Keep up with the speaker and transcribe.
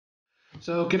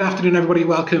So good afternoon, everybody.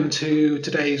 Welcome to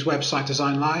today's Website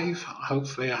Design Live.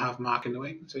 Hopefully I have Mark in the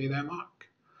wings. Are you there, Mark?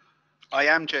 I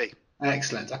am, Jay.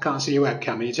 Excellent. I can't see your webcam.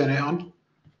 Can you turn it on?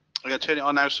 I'm going to turn it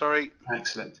on now, sorry.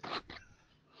 Excellent.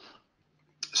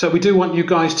 So we do want you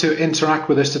guys to interact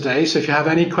with us today. So if you have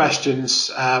any questions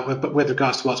with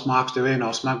regards to what Mark's doing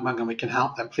or SmugMug and we can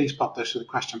help, then please pop those to the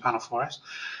question panel for us.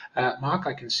 Mark,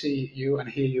 I can see you and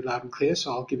hear you loud and clear,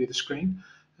 so I'll give you the screen.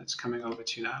 That's coming over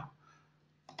to you now.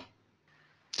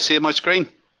 See my screen?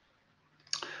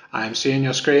 I'm seeing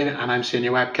your screen and I'm seeing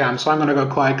your webcam. So I'm going to go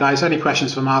quiet, guys. Any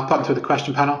questions for Mark? Pop them through the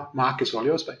question panel. Mark, it's all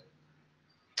yours, mate.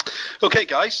 Okay,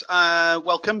 guys.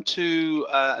 Welcome to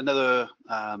another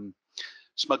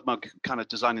SmugMug kind of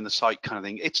designing the site kind of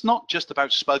thing. It's not just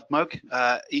about SmugMug,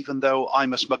 even though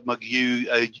I'm a SmugMug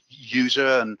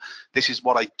user and this is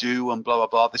what I do and blah, blah,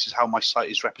 blah. This is how my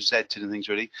site is represented and things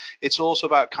really. It's also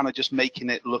about kind of just making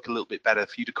it look a little bit better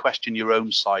for you to question your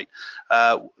own site.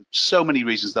 So many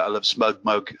reasons that I love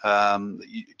SmugMug.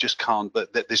 You just can't,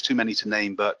 but there's too many to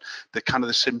name, but the kind of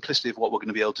the simplicity of what we're going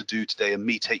to be able to do today and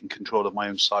me taking control of my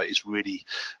own site is really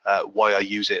why I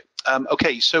use it.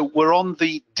 Okay, so we're on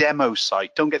the demo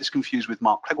site. Don't get this confused with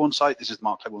Mark Cleghorn's site. This is the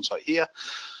Mark Cleghorn site here.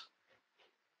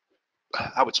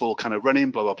 How it's all kind of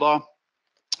running, blah, blah, blah.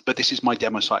 But this is my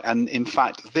demo site. And in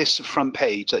fact, this front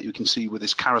page that you can see with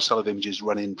this carousel of images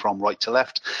running from right to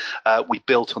left, we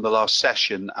built on the last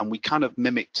session, and we kind of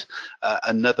mimicked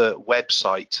another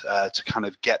website to kind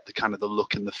of get the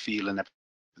look and the feel and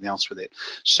everything else with it.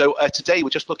 So today we're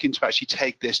just looking to actually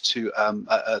take this to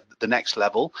the next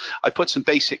level. I put some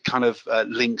basic kind of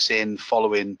links in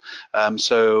following.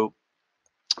 So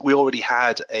we already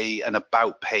had an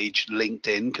about page linked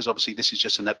in because obviously this is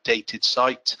just an updated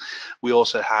site. We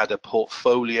also had a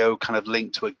portfolio kind of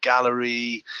linked to a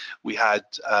gallery. We had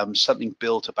something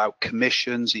built about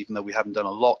commissions, even though we haven't done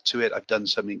a lot to it. I've done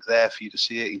something there for you to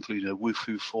see it, including a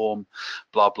woohoo form,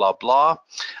 blah, blah, blah.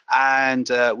 And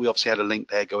we obviously had a link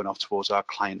there going off towards our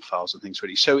client files and things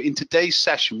really. So in today's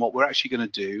session, what we're actually going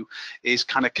to do is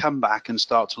kind of come back and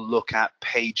start to look at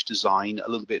page design a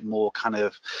little bit more kind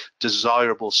of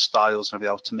desirable styles and everything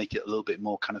else to make it a little bit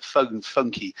more kind of fun and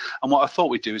funky. And what I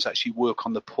thought we'd do is actually work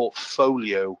on the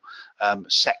portfolio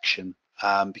section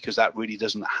because that really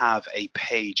doesn't have a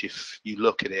page if you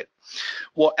look at it.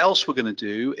 What else we're going to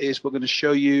do is we're going to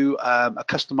show you a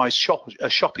customized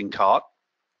shopping cart,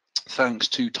 thanks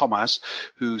to Thomas,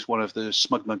 who's one of the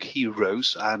SmugMug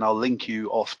heroes, and I'll link you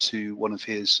off to one of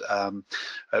his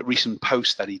recent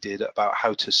posts that he did about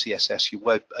how to CSS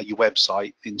your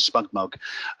website in SmugMug,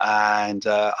 and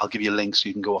I'll give you a link so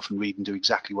you can go off and read and do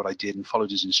exactly what I did and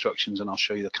followed his instructions, and I'll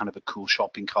show you the kind of a cool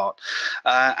shopping cart,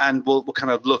 and we're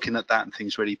kind of looking at that and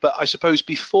things really. But I suppose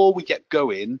before we get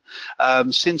going,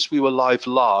 since we were live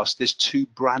last, there's two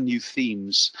brand new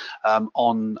themes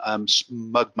on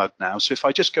SmugMug now. So if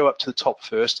I just go up to the top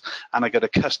first and I go to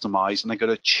customize and I go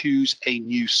to choose a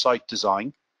new site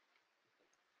design.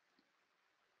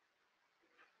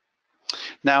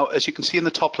 Now, as you can see in the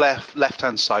top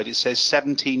left-hand side, it says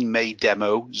 17 May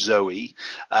demo Zoe,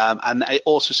 and it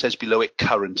also says below it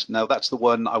current. Now, that's the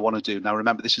one I want to do. Now,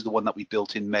 remember, this is the one that we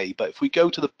built in May. But if we go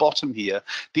to the bottom here,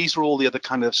 these are all the other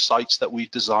kind of sites that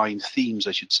we've designed, themes,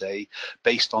 I should say,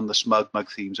 based on the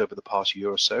SmugMug themes over the past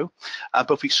year or so. But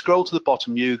if we scroll to the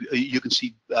bottom, you can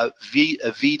see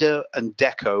Vida and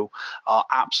Deco are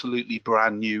absolutely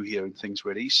brand new here and things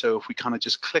really. So if we kind of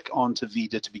just click on to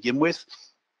Vida to begin with,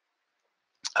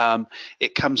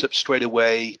 it comes up straight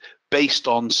away based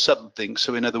on something.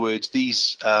 So in other words,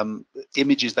 these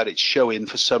images that it's showing,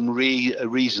 for some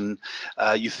reason,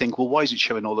 you think, well, why is it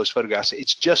showing all those photographs?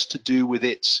 It's just to do with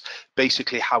its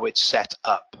basically how it's set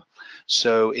up.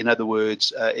 So in other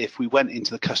words, if we went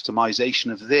into the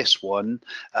customization of this one,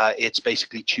 it's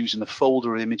basically choosing a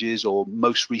folder of images or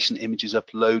most recent images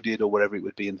uploaded or whatever it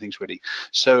would be and things really.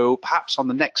 So perhaps on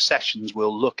the next sessions,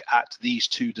 we'll look at these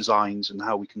two designs and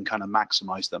how we can kind of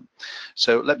maximize them.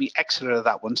 So let me exit out of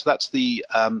that one. So that's the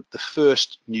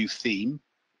first new theme.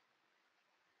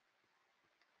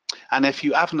 And if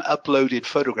you haven't uploaded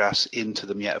photographs into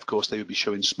them yet, of course, they would be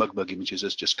showing SmugMug images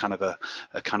as just kind of a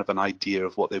kind of an idea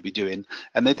of what they'll be doing.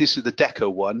 And then this is the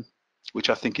Deco one, which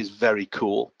I think is very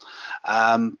cool.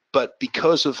 But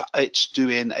because of it's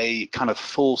doing a kind of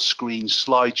full screen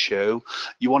slideshow,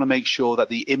 you want to make sure that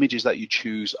the images that you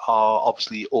choose are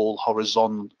obviously all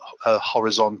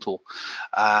horizontal.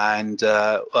 And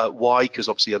why? Because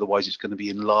obviously otherwise it's going to be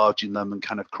enlarging them and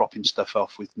kind of cropping stuff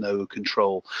off with no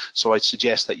control. So I'd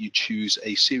suggest that you choose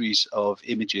a series of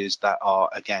images that are,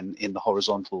 again, in the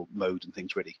horizontal mode and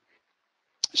things really.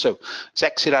 So let's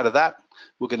exit out of that.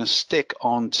 we're going to stick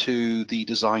onto the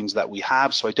designs that we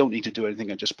have. So I don't need to do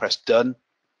anything. I just press done.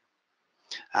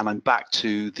 And I'm back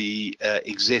to the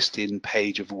existing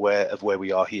page of where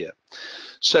we are here.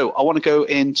 So I want to go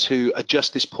into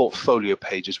adjust this portfolio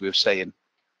page, as we were saying.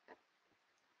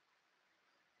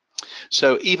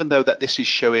 So even though that this is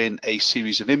showing a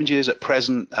series of images at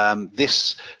present,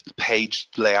 this page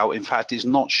layout, in fact, is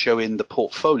not showing the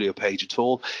portfolio page at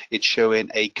all. It's showing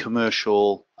a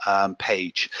commercial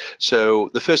page. So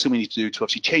the first thing we need to do to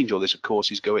obviously change all this, of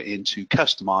course, is go into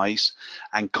customize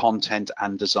and content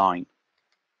and design.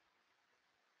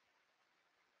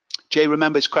 Jay,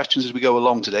 remember it's questions as we go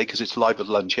along today because it's live at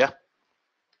lunch, yeah?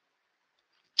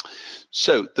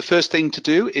 So the first thing to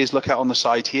do is look out on the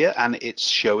side here, and it's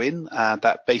showing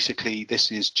that basically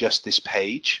this is just this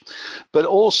page. But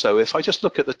also, if I just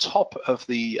look at the top of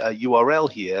the URL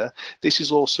here, this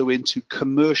is also into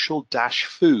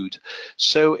commercial-food.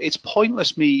 So it's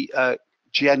pointless me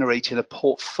generating a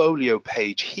portfolio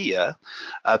page here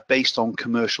based on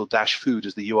commercial-food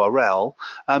as the URL,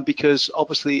 because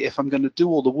obviously if I'm going to do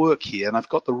all the work here and I've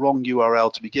got the wrong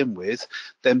URL to begin with,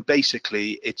 then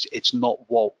basically it's not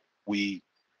what we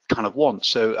kind of want.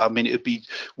 So I mean, it would be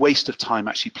waste of time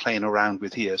actually playing around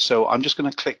with here. So I'm just going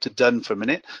to click to done for a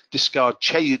minute, discard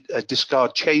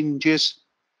changes,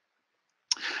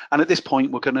 and at this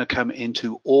point we're going to come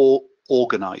into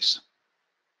organize.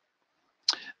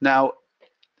 Now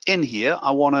in here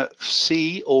I want to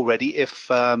see already if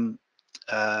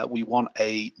we want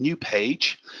a new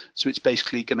page. So it's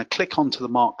basically going to click onto the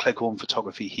Mark Cleghorn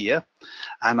photography here,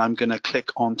 and I'm going to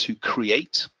click onto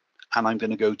create, and I'm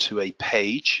going to go to a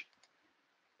page.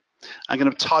 I'm going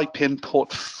to type in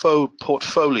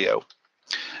portfolio.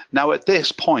 Now at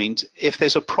this point, if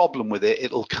there's a problem with it,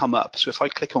 it'll come up. So if I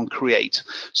click on create,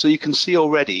 so you can see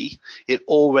already, it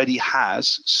already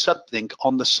has something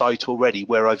on the site already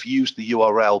where I've used the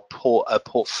URL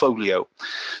portfolio.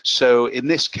 So in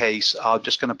this case, I'm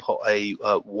just going to put a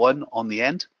 1 on the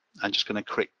end. I'm just going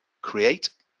to click create.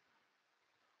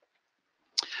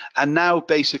 And now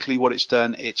basically what it's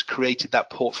done, it's created that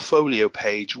portfolio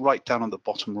page right down on the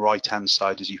bottom right-hand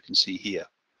side, as you can see here.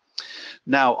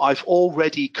 Now, I've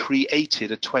already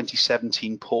created a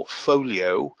 2017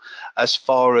 portfolio as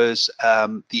far as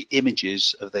the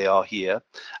images they are here.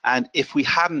 And if we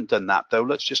hadn't done that, though,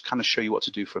 let's just kind of show you what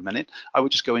to do for a minute. I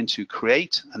would just go into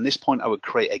create, and at this point I would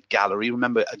create a gallery.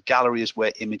 Remember, a gallery is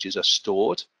where images are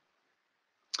stored.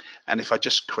 And if I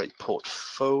just create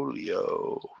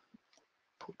portfolio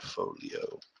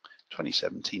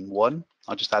 2017 1,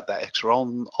 I'll just add that extra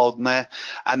on there.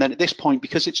 And then at this point,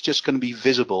 because it's just going to be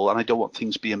visible and I don't want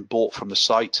things being bought from the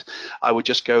site, I would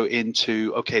just go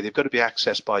into, okay, they've got to be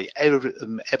accessed by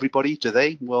everybody, do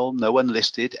they? Well, no one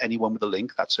listed, anyone with a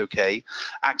link, that's okay.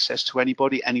 Access to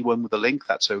anybody, anyone with a link,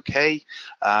 that's okay.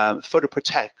 Photo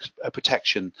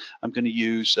protection, I'm going to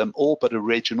use all but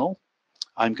original.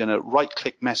 I'm going to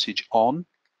right-click message on,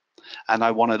 and I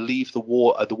want to leave the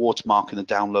watermark and the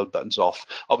download buttons off.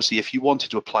 Obviously, if you wanted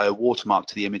to apply a watermark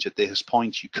to the image at this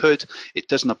point, you could. It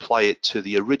doesn't apply it to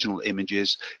the original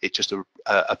images. It just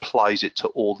applies it to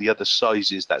all the other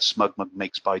sizes that SmugMug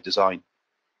makes by design.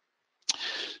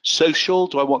 Social,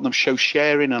 do I want them show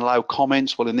sharing and allow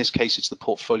comments? Well, in this case, it's the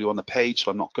portfolio on the page,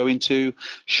 so I'm not going to.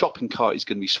 Shopping cart is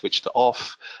going to be switched to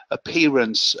off.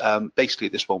 Appearance, basically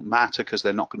this won't matter because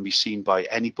they're not going to be seen by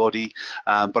anybody,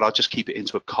 but I'll just keep it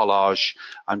into a collage.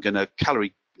 I'm going to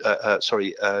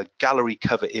gallery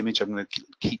cover image, I'm going to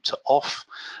keep to off.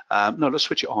 No, let's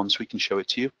switch it on so we can show it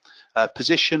to you.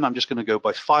 Position, I'm just going to go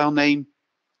by file name.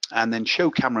 And then show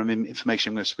camera information,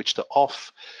 I'm going to switch to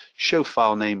off. Show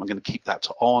file name, I'm going to keep that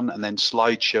to on, and then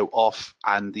slideshow off,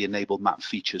 and the enabled map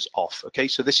features off. Okay,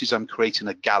 so this is I'm creating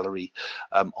a gallery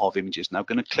of images. Now I'm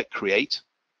going to click create.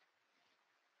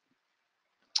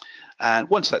 And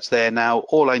once that's there now,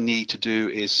 all I need to do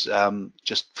is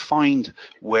just find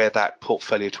where that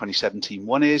portfolio 2017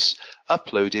 one is,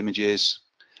 upload images,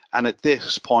 and at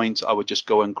this point I would just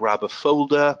go and grab a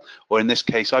folder, or in this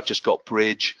case I've just got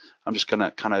Bridge. I'm just going to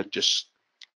kind of just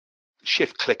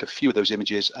shift click a few of those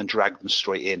images and drag them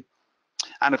straight in.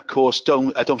 And of course,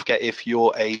 don't forget, if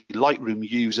you're a Lightroom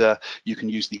user, you can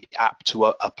use the app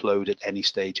to upload at any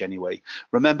stage anyway.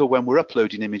 Remember, when we're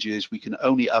uploading images, we can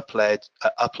only upload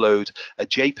a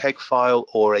JPEG file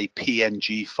or a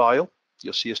PNG file.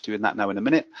 You'll see us doing that now in a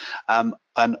minute. And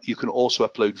you can also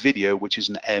upload video, which is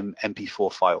an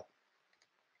MP4 file.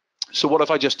 So what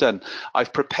have I just done?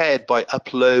 I've prepared by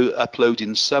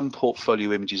uploading some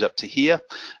portfolio images up to here.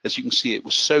 As you can see, it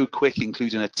was so quick,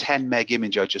 including a 10 meg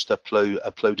image I just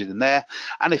uploaded in there.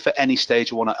 And if at any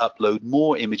stage I want to upload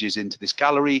more images into this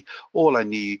gallery, all I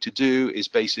need to do is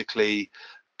basically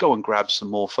go and grab some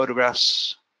more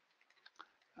photographs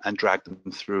and drag them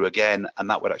through again, and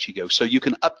that would actually go. So you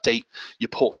can update your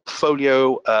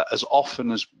portfolio as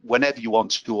often as whenever you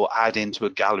want to, or add into a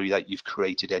gallery that you've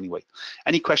created anyway.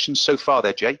 Any questions so far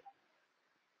there, Jay?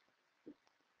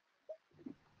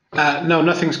 No,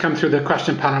 nothing's come through the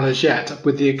question panel as yet,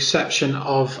 with the exception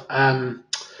of,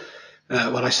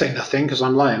 well, I say nothing because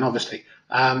I'm lying, obviously.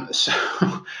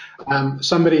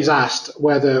 Somebody's asked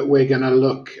whether we're going to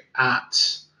look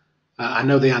at, I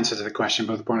know the answer to the question,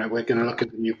 but we're going to look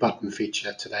at the new button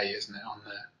feature today, isn't it? On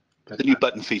the new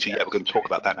button feature, yeah, we're going to talk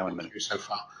about that now in a minute. So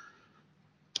far.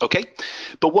 Okay,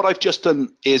 but what I've just done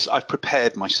is I've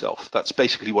prepared myself. That's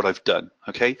basically what I've done,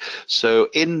 okay? So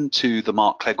into the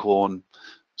Mark Cleghorn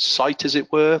site, as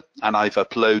it were, and I've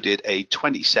uploaded a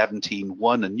 2017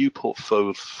 one, a new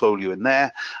portfolio in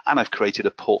there, and I've created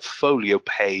a portfolio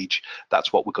page.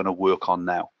 That's what we're going to work on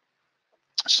now.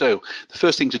 So the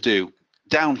first thing to do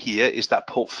down here is that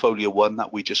portfolio one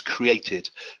that we just created.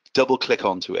 Double click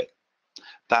onto it.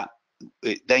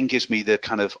 It then gives me the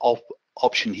kind of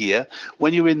option here.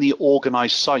 When you're in the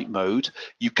organized site mode,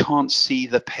 you can't see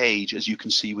the page as you can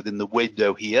see within the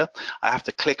window here. I have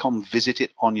to click on visit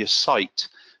it on your site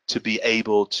to be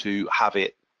able to have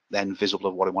it then visible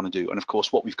of what I want to do. And of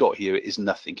course, what we've got here is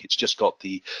nothing. It's just got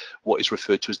what is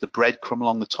referred to as the breadcrumb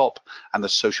along the top, and the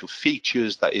social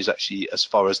features that is actually as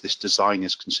far as this design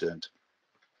is concerned.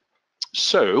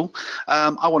 So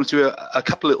I want to do a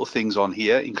couple of little things on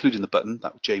here, including the button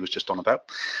that Jay was just on about.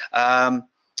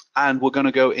 And we're going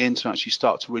to go in to actually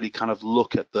start to really kind of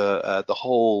look at the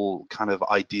whole kind of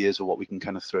ideas of what we can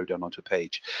kind of throw down onto a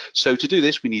page. So to do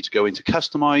this, we need to go into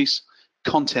Customize,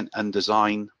 Content and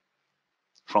Design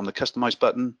from the Customize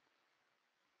button.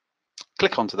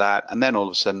 Click onto that, and then all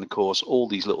of a sudden, of course, all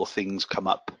these little things come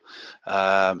up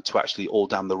to actually all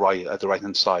down the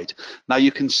right-hand side. Now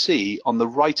you can see on the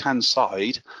right-hand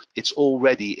side, it's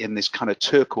already in this kind of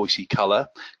turquoisey color,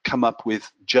 come up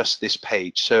with just this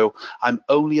page. So I'm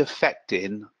only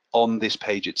affecting on this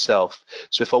page itself.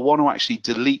 So if I want to actually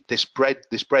delete this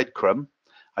breadcrumb,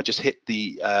 I just hit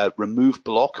the remove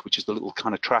block, which is the little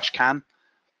kind of trash can,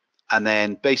 and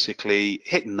then basically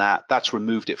hitting that's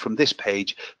removed it from this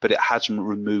page, but it hasn't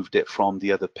removed it from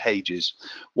the other pages.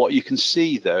 What you can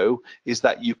see though is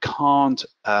that you can't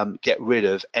get rid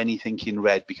of anything in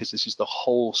red, because this is the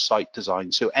whole site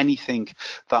design. So anything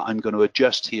that I'm going to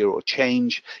adjust here or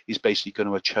change is basically going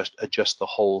to adjust the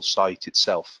whole site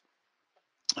itself.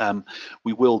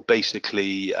 We will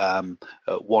basically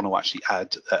want to actually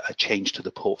add a change to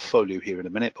the portfolio here in a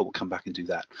minute, but we'll come back and do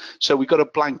that. So we've got a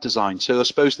blank design. So I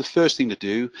suppose the first thing to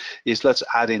do is let's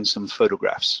add in some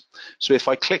photographs. So if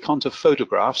I click onto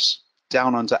photographs,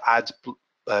 down under add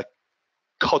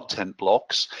content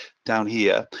blocks down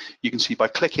here, you can see by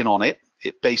clicking on it,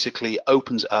 it basically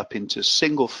opens up into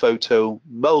single photo,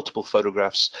 multiple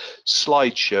photographs,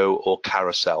 slideshow, or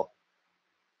carousel.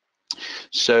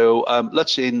 So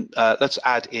let's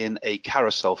add in a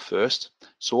carousel first.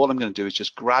 So all I'm going to do is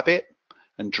just grab it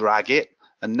and drag it,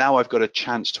 and now I've got a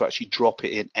chance to actually drop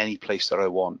it in any place that I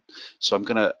want. So I'm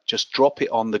going to just drop it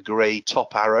on the gray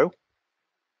top arrow,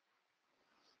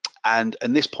 and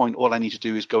at this point all I need to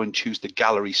do is go and choose the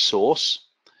gallery source.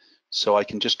 So I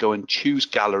can just go and choose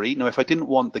gallery. Now, if I didn't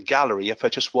want the gallery, if I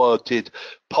just wanted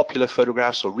popular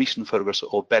photographs or recent photographs,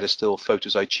 or better still,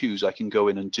 photos I choose, I can go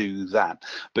in and do that.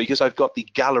 But because I've got the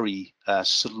gallery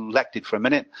selected for a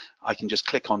minute, I can just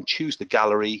click on choose the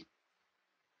gallery.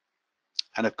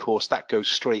 And of course, that goes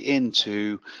straight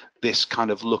into this kind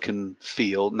of look and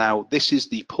feel. Now, this is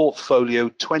the Portfolio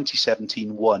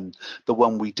 2017 one, the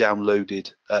one we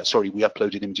downloaded, we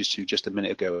uploaded images to just a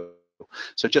minute ago.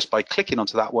 So just by clicking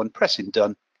onto that one, pressing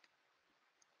done,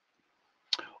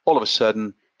 all of a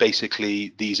sudden,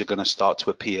 basically, these are going to start to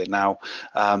appear. Now,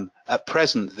 at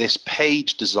present, this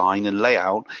page design and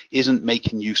layout isn't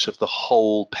making use of the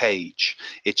whole page.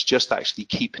 It's just actually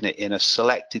keeping it in a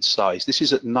selected size. This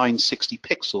is at 960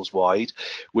 pixels wide,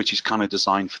 which is kind of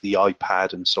designed for the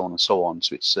iPad and so on and so on.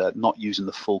 So it's not using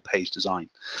the full page design.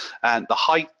 And the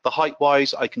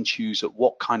height-wise, I can choose at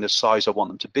what kind of size I want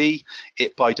them to be.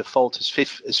 It by default is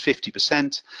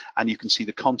 50%, and you can see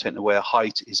the content aware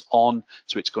height is on,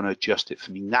 so it's going to adjust it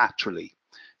for me naturally.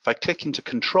 If I click into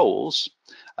controls,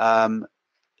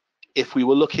 if we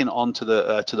were looking onto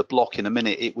the to the block in a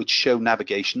minute, it would show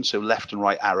navigation, so left and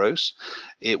right arrows.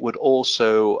 It would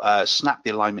also snap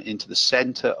the alignment into the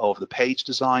center of the page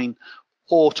design,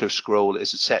 auto scroll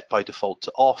is set by default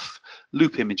to off,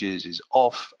 loop images is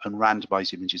off, and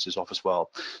randomize images is off as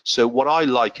well. So what I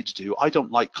like it to do, I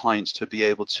don't like clients to be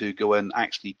able to go and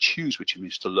actually choose which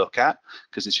image to look at,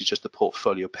 because this is just the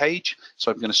portfolio page.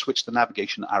 So I'm going to switch the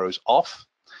navigation arrows off.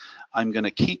 I'm going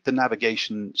to keep the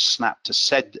navigation snap to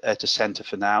center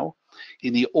for now.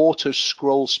 In the auto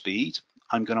scroll speed,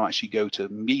 I'm going to actually go to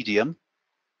medium.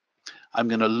 I'm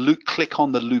going to click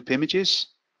on the loop images,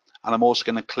 and I'm also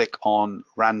going to click on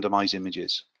randomize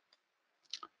images.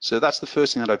 So that's the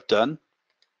first thing that I've done.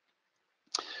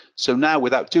 So now,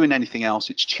 without doing anything else,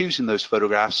 it's choosing those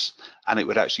photographs, and it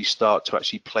would actually start to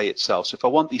actually play itself. So if I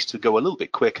want these to go a little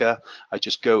bit quicker, I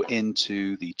just go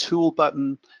into the tool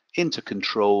button, into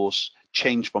controls,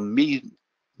 change from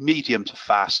medium to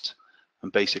fast,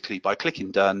 and basically by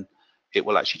clicking done, it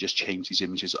will actually just change these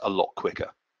images a lot quicker.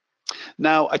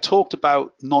 Now, I talked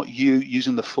about not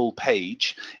using the full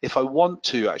page. If I want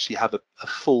to actually have a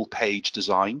full page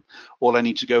design, all I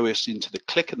need to go is into the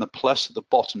click and the plus at the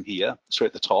bottom here, so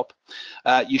at the top.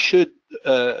 You should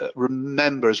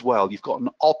remember as well, you've got an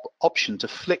option to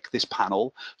flick this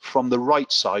panel from the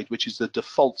right side, which is the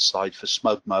default side for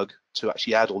SmugMug, to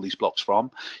actually add all these blocks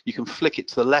from. You can flick it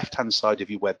to the left-hand side of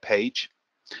your web page,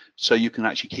 so you can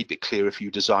actually keep it clear if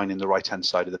you design in the right-hand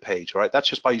side of the page. All right, that's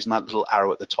just by using that little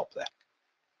arrow at the top there.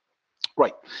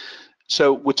 Right,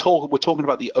 so we're talking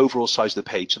about the overall size of the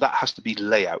page, so that has to be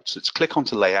layout. So let's click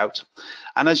onto layout,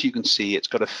 and as you can see, it's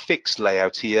got a fixed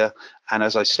layout here, and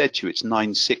as I said to you, it's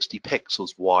 960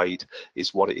 pixels wide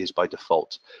is what it is by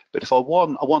default. But if I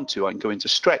want to, I can go into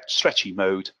stretchy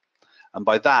mode, and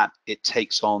by that, it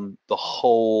takes on the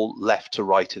whole left to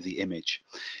right of the image.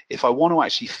 If I want to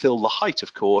actually fill the height,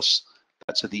 of course,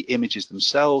 that's the images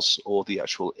themselves or the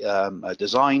actual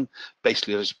design,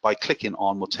 basically just by clicking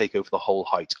on will take over the whole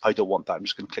height. I don't want that, I'm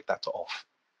just going to click that to off.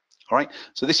 All right,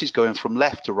 so this is going from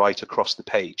left to right across the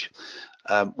page.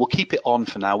 We'll keep it on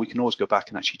for now. We can always go back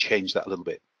and actually change that a little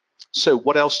bit. So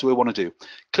what else do we want to do?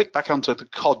 Click back onto the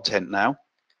content now.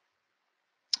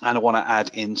 And I want to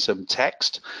add in some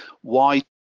text. Why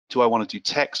do I want to do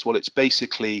text? Well, it's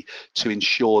basically to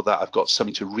ensure that I've got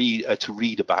something to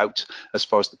read about as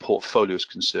far as the portfolio is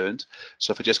concerned.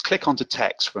 So if I just click onto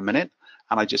text for a minute,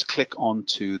 and I just click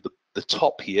onto the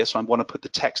top here, so I want to put the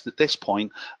text at this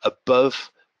point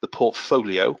above the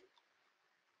portfolio.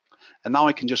 And now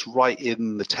I can just write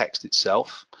in the text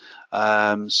itself.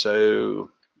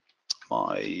 So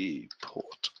my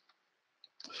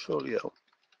portfolio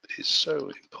is so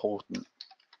important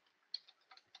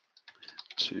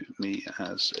to me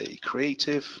as a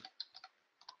creative,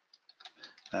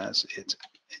 as it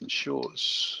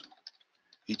ensures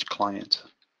each client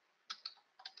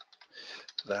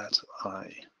that I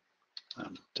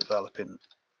am developing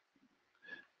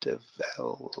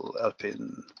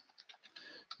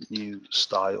new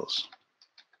styles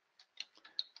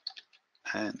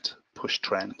and push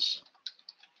trends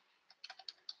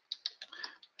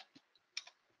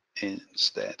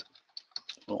instead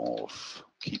of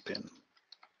keeping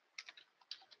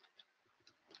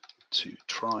to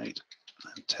tried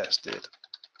and tested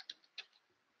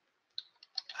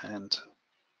and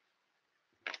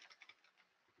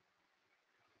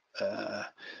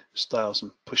styles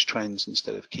and push trends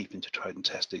instead of keeping to tried and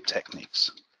tested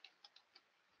techniques.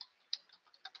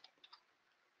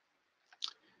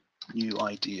 New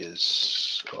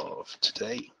ideas of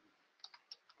today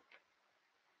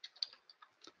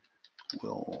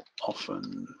will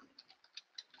often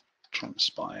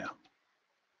transpire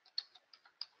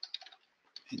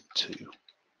into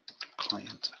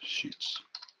client shoots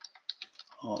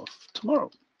of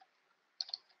tomorrow.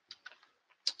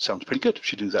 Sounds pretty good.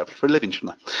 Should do that for a living,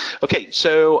 shouldn't I? Okay,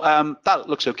 so that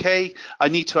looks okay. I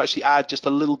need to actually add just a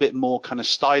little bit more kind of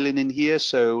styling in here.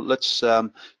 So let's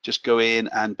just go in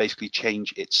and basically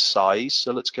change its size.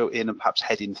 So let's go in and perhaps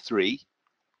heading 3.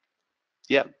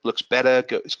 Yeah, looks better.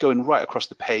 It's going right across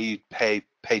the page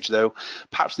though.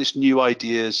 Perhaps this new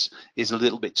ideas is a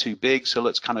little bit too big, so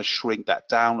let's kind of shrink that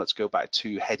down. Let's go back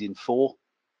to heading 4,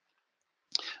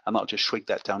 and I'll just shrink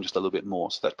that down just a little bit more.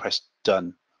 So that press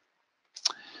done.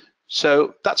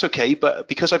 So that's okay, but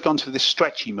because I've gone to this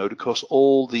stretchy mode, of course,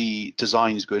 all the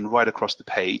design is going right across the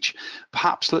page.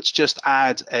 Perhaps let's just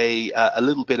add a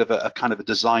little bit of a kind of a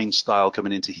design style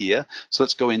coming into here. So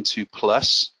let's go into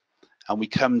plus, and we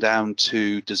come down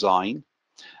to design.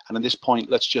 And at this point,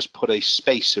 let's just put a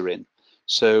spacer in.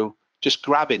 So just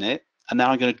grabbing it, and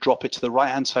now I'm going to drop it to the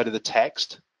right-hand side of the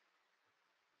text.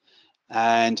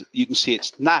 And you can see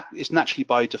it's naturally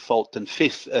by default done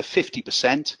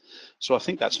 50%. So I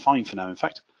think that's fine for now, in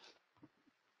fact.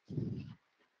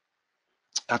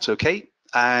 That's okay.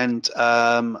 And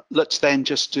let's then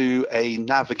just do a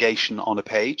navigation on a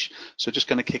page. So just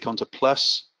going to click onto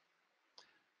plus,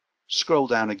 scroll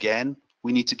down again.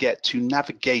 We need to get to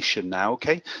navigation now,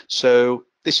 okay? So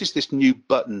this is this new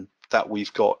button that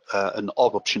we've got an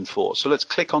option for. So let's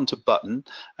click onto button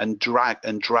and drag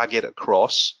it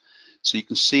across. So you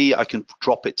can see I can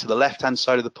drop it to the left-hand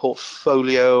side of the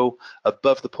portfolio,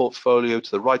 above the portfolio,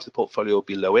 to the right of the portfolio, or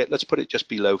below it. Let's put it just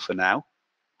below for now.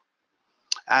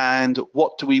 And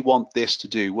what do we want this to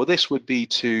do? Well, this would be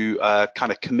to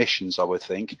kind of commissions, I would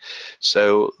think.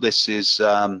 So this is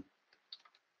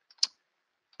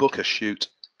book a shoot.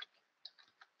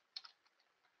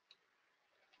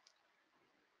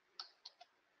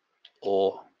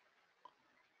 Or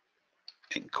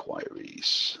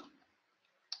inquiries.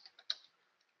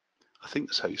 I think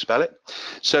that's how you spell it.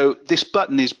 So this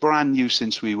button is brand new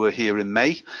since we were here in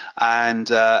May. And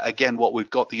again, what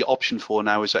we've got the option for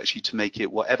now is actually to make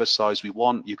it whatever size we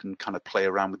want. You can kind of play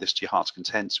around with this to your heart's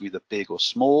content, so either big or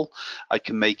small. I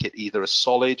can make it either a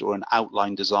solid or an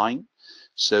outline design.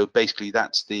 So basically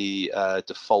that's the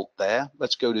default there.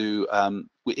 Let's go to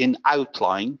in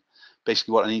outline.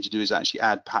 Basically what I need to do is actually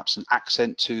add perhaps an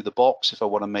accent to the box if I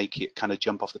want to make it kind of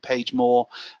jump off the page more.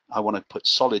 I want to put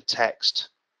solid text.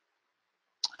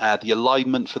 The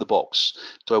alignment for the box,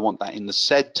 do I want that in the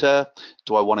center?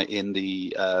 Do I want it in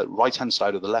the right hand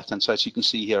side or the left hand side? So you can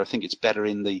see here, I think it's better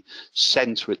in the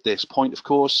center at this point, of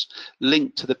course.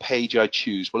 Link to the page I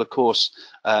choose. Well, of course,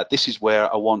 this is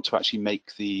where I want to actually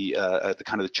make the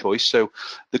kind of the choice. So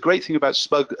the great thing about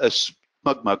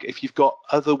SmugMug, if you've got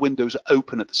other windows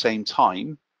open at the same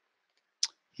time,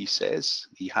 he says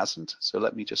he hasn't. So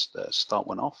let me just start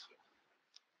one off.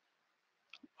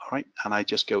 All right, and I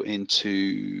just go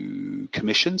into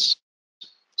commissions.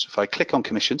 So if I click on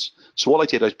commissions, so all I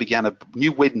did, I began a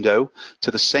new window to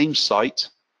the same site.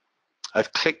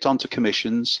 I've clicked onto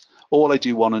commissions. All I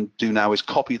do want to do now is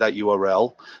copy that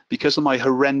URL. Because of my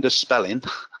horrendous spelling,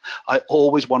 I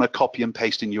always want to copy and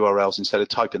paste in URLs instead of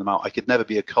typing them out. I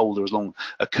coder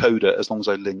as long as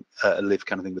I live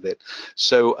kind of thing with it.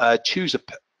 So choose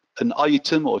an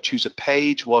item or choose a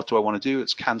page. What do I want to do?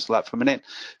 Let's cancel that for a minute.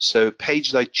 So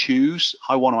pages I choose,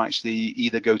 I want to actually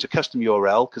either go to custom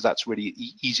URL, because that's really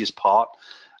the easiest part,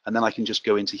 and then I can just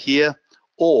go into here,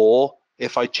 or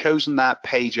if I've chosen that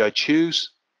page I choose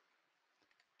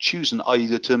an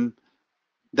item,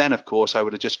 then of course I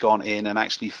would have just gone in and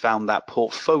actually found that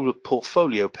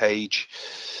portfolio page.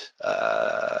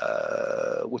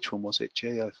 Which one was it,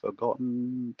 Jay? I've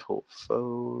forgotten.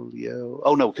 Portfolio.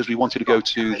 Oh no, because we wanted to go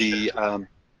to the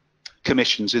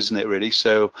commissions, isn't it really?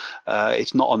 So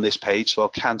it's not on this page, so I'll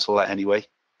cancel that anyway.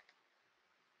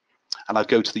 And I'll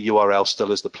go to the URL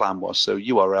still as the plan was. So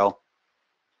URL,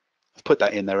 I've put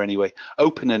that in there anyway.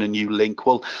 Open in a new link.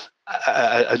 Well,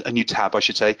 a new tab, I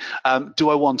should say. Do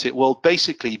I want it? Well,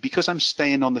 basically, because I'm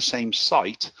staying on the same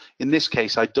site, in this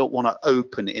case, I don't want to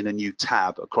open in a new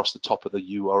tab across the top of the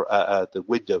the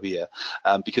window here,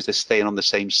 because they're staying on the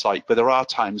same site. But there are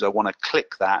times I want to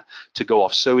click that to go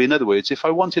off. So in other words, if I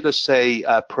wanted to say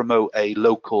promote a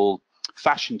local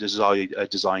fashion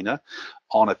designer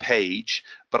on a page,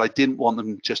 but I didn't want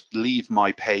them to just leave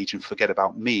my page and forget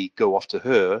about me, go off to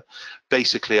her,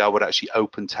 basically I would actually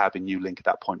open tab in new link at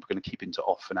that point. We're going to keep it to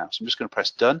off for now. So I'm just going to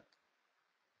press done.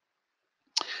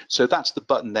 So that's the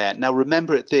button there. Now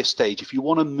remember, at this stage, if you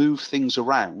want to move things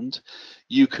around,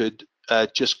 you could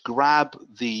just grab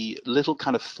the little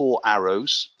kind of 4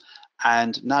 arrows,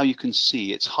 and now you can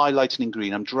see it's highlighted in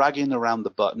green. I'm dragging around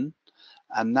the button,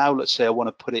 and now let's say I want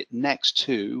to put it next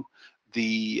to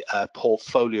the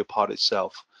portfolio part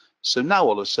itself. So now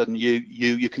all of a sudden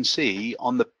you can see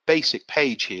on the basic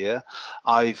page here,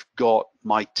 I've got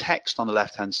my text on the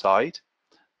left hand side,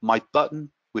 my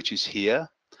button, which is here.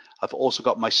 I've also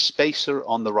got my spacer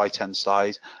on the right hand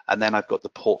side, and then I've got the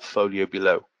portfolio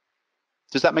below.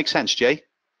 Does that make sense, Jay?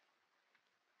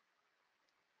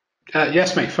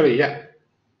 Yes, mate, fully, yeah.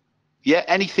 Yeah,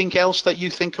 anything else that you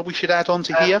think we should add on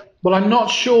to here? Well, I'm not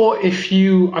sure if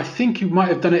I think you might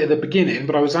have done it at the beginning,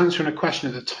 but I was answering a question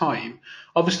at the time.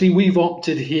 Obviously, we've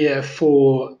opted here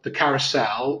for the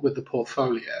carousel with the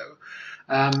portfolio.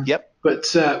 Yep.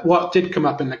 But what did come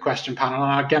up in the question panel,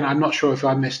 and again, I'm not sure if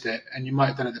I missed it, and you might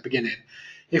have done it at the beginning,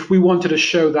 if we wanted to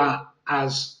show that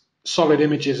as solid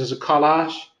images as a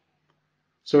collage,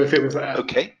 so if it was...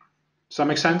 Okay. Does that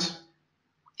make sense?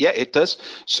 Yeah, it does.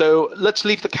 So let's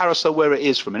leave the carousel where it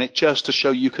is for a minute, just to show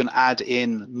you can add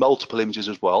in multiple images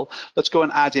as well. Let's go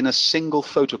and add in a single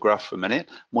photograph for a minute.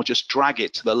 We'll just drag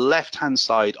it to the left-hand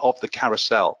side of the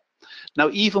carousel. Now,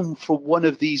 even for one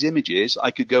of these images,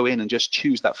 I could go in and just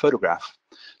choose that photograph.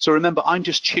 So remember, I'm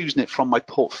just choosing it from my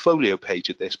portfolio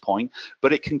page at this point,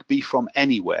 but it can be from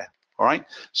anywhere. All right.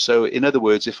 So in other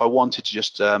words, if I wanted to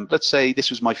just, let's say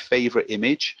this was my favorite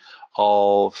image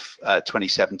of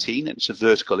 2017, and it's a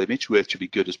vertical image, which would be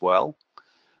good as well.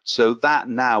 So that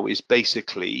now is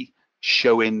basically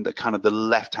showing the kind of the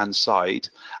left-hand side.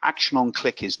 Action on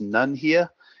click is none here.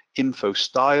 Info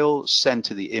style,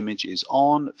 center the image is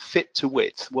on. Fit to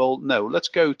width. Well, no, let's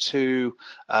go to,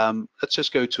 let's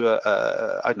just go to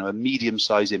I don't know, a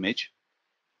medium-sized image.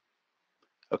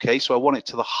 Okay, so I want it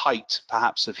to the height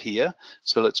perhaps of here.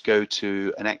 So let's go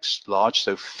to an X large.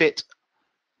 So fit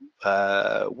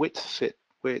width,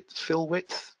 fill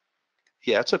width.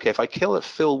 Yeah, it's okay. If I kill it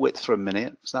fill width for a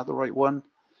minute, is that the right one?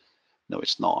 No,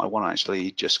 it's not. I want to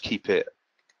actually just keep it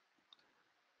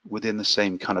within the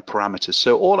same kind of parameters.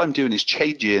 So all I'm doing is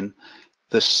changing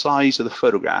the size of the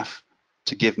photograph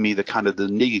to give me the kind of the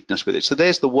neatness with it. So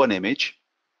there's the one image.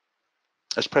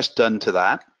 Let's press done to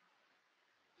that.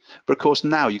 But of course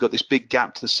now you've got this big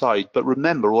gap to the side. But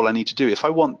remember, all I need to do, if I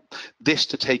want this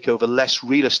to take over less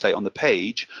real estate on the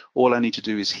page, all I need to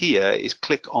do is here is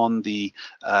click on the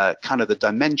kind of the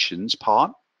dimensions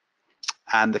part,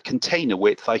 and the container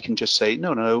width, I can just say,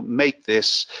 no, make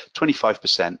this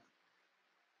 25%.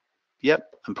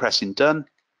 Yep, I'm pressing done.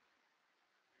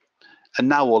 And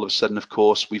now all of a sudden, of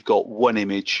course, we've got one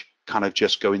image kind of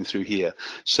just going through here.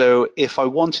 So if I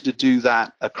wanted to do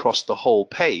that across the whole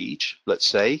page, let's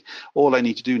say, all I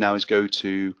need to do now is go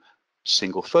to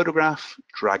single photograph,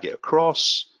 drag it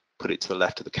across, put it to the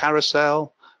left of the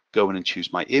carousel, go in and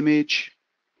choose my image,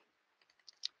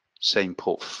 same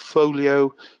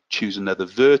portfolio, choose another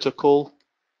vertical,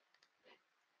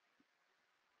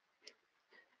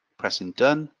 pressing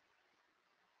done.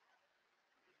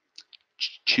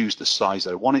 Choose the size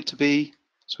I want it to be.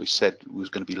 So we said it was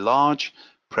going to be large,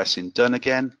 pressing done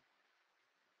again.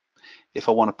 If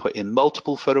I want to put in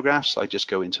multiple photographs, I just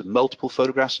go into multiple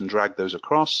photographs and drag those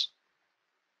across.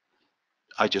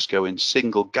 I just go in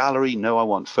single gallery. No, I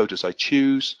want photos I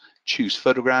choose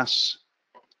photographs,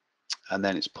 and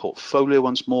then it's portfolio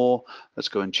once more. Let's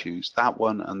go and choose that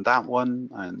one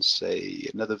and say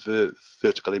another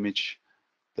vertical image.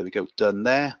 There we go, done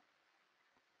there.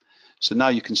 So now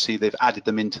you can see they've added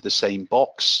them into the same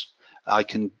box. I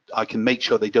can make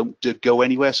sure they don't go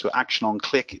anywhere. So action on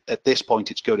click, at this point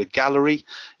it's go to gallery.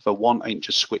 If I want, I can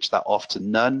just switch that off to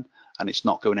none and it's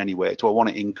not going anywhere. Do I want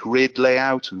it in grid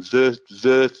layout and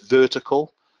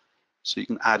vertical? So you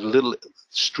can add little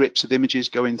strips of images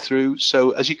going through.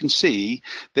 So as you can see,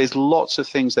 there's lots of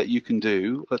things that you can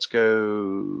do. Let's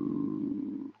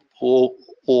go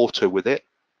auto with it.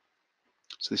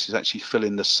 So this is actually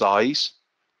filling the size.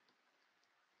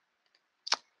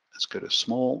 Let's go to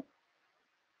small,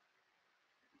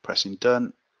 pressing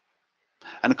done.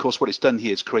 And of course, what it's done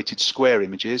here is created square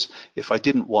images. If I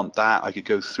didn't want that, I could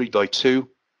go 3x2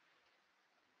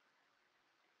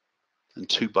 and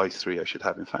 2x3. I should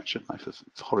have, in fact, shouldn't I, for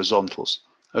horizontals.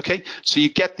 Okay, so you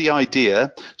get the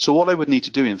idea. So what I would need to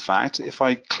do, in fact, if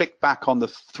I click back on the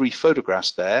 3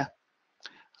 photographs there,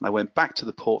 and I went back to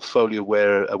the portfolio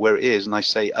where it is, and I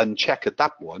say uncheckered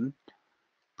that one,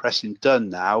 pressing done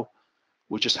now,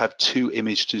 we'll just have 2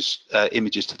 images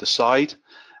to the side.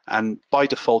 And by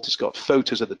default, it's got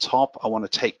photos at the top. I want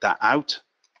to take that out.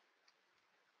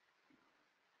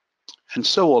 And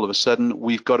so all of a sudden,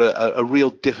 we've got a real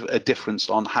difference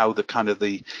on how the kind of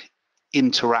the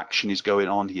interaction is going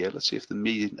on here. Let's see if the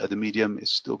medium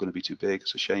is still going to be too big.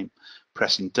 It's a shame.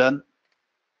 Pressing done.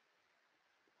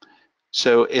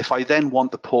 So if I then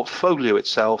want the portfolio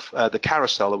itself, the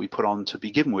carousel that we put on to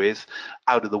begin with,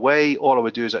 out of the way, all I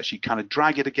would do is actually kind of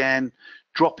drag it again,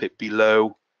 drop it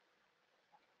below,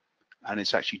 and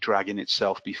it's actually dragging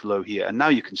itself below here. And now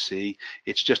you can see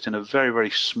it's just in a very,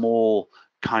 very small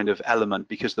kind of element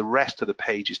because the rest of the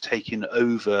page is taking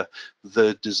over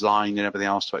the design and everything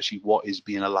else to actually what is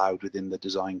being allowed within the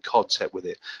design concept with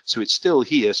it. So it's still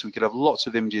here, so we could have lots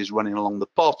of images running along the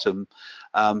bottom,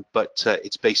 but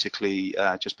it's basically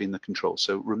just being the control.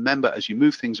 So remember, as you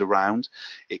move things around,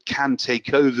 it can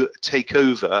take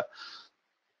over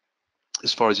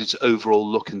as far as its overall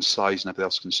look and size and everything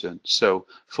else concerned. So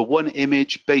for one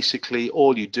image, basically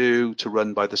all you do to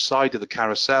run by the side of the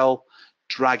carousel,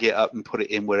 drag it up and put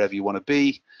it in wherever you want to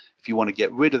be. If you want to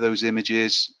get rid of those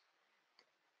images,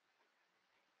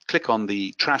 click on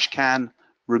the trash can,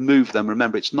 remove them.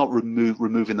 Remember, it's not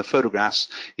removing the photographs,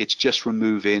 it's just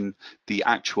removing the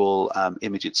actual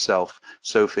image itself.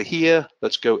 So for here,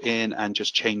 let's go in and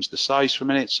just change the size for a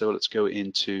minute. So let's go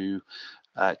into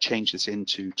change this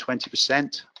into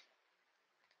 20%.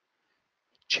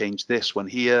 Change this one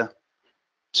here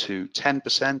to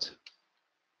 10%.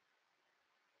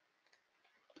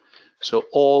 So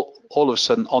all of a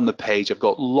sudden on the page, I've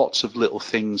got lots of little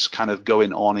things kind of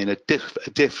going on in a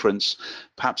difference.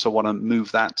 Perhaps I want to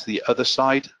move that to the other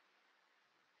side.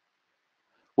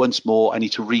 Once more, I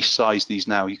need to resize these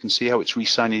now. You can see how it's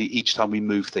resizing each time we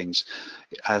move things.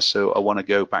 So I want to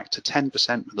go back to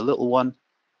 10% with the little one.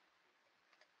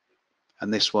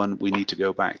 And this one, we need to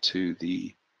go back to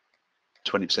the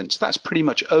 20%. So that's pretty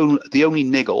much the only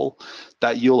niggle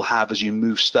that you'll have as you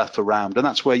move stuff around. And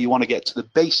that's where you want to get to the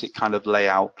basic kind of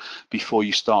layout before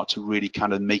you start to really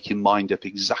kind of make your mind up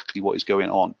exactly what is going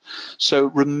on. So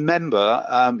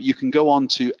remember, you can go on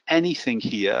to anything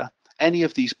here, any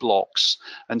of these blocks,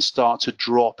 and start to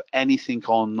drop anything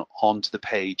onto the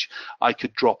page. I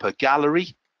could drop a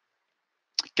galleries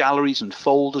and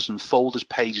folders,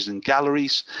 pages and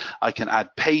galleries. I can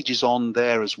add pages on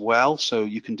there as well, so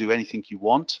you can do anything you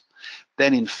want.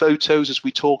 Then in photos, as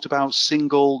we talked about,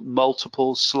 single,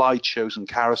 multiple, slideshows and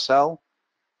carousel.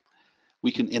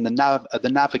 We can, in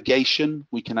the navigation,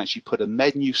 we can actually put a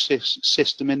menu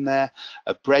system in there,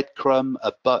 a breadcrumb,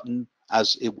 a button,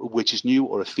 which is new,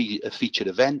 or a featured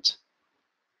event.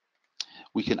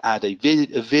 We can add a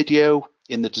video.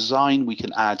 In the design, we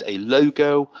can add a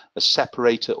logo, a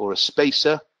separator, or a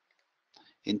spacer.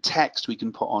 In text, we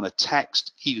can put on a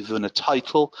text, even a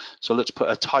title. So let's put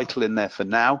a title in there for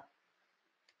now.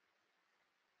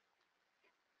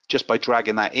 Just by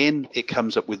dragging that in, it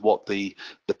comes up with what the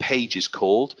page is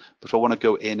called. But if I want to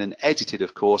go in and edit it,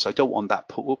 of course, I don't want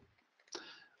that.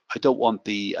 I don't want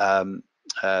the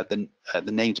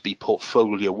name to be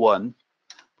Portfolio 1.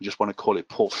 We just want to call it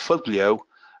Portfolio.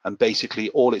 And basically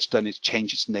all it's done is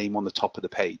change its name on the top of the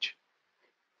page.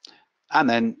 And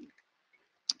then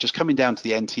just coming down to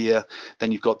the end here,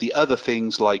 then you've got the other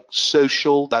things like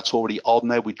social, that's already on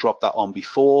there. We dropped that on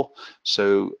before.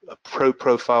 So a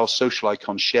profile, social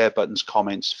icons, share buttons,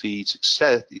 comments, feeds,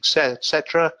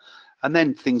 etc. And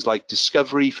then things like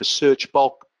discovery for search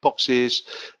boxes,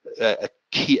 a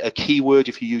keyword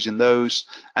if you're using those,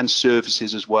 and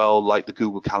services as well, like the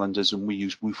Google calendars, and we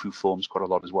use Wufoo forms quite a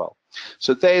lot as well.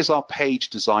 So there's our page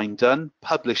design done,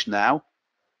 publish now.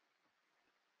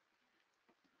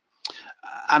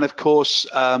 And of course,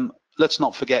 let's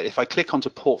not forget, if I click onto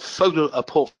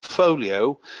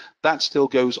portfolio, that still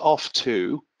goes off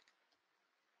to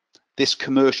this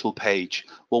commercial page.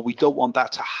 Well, we don't want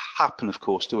that to happen, of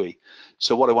course, do we?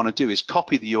 So what I want to do is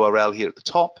copy the URL here at the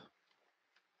top,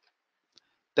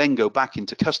 then go back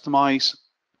into customize,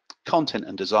 content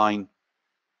and design.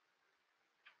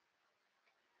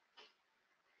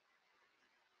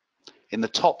 In the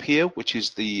top here, which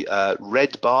is the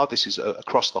red bar, this is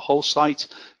across the whole site,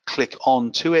 click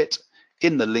onto it.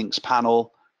 In the links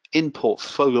panel, in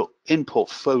portfolio,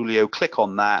 click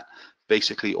on that.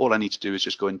 Basically, all I need to do is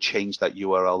just go and change that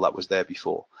URL that was there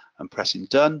before. I'm pressing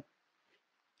done.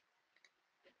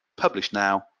 Publish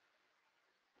now.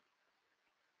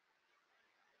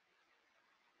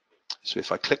 So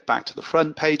if I click back to the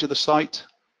front page of the site,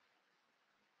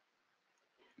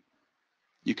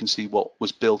 you can see what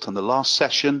was built on the last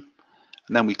session.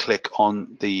 And then we click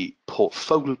on the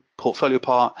portfolio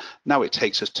part. Now it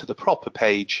takes us to the proper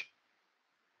page.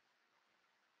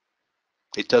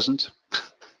 It doesn't,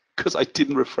 because I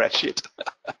didn't refresh it.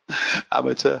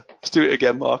 Amateur. Let's do it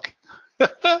again, Mark.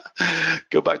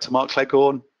 Go back to Mark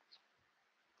Cleghorn.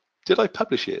 Did I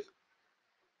publish it?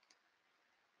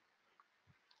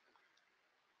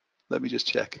 Let me just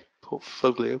check.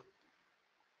 Portfolio.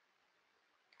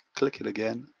 Click it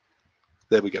again.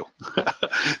 There we go.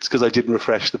 It's because I didn't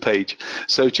refresh the page.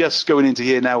 So just going into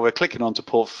here now, we're clicking onto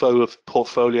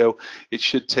portfolio. It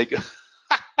should take.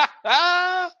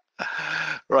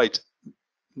 Right.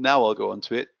 Now I'll go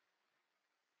onto it.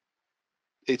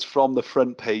 It's from the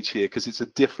front page here because it's a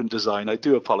different design. I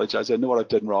do apologize. I know what I've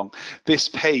done wrong. This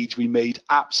page we made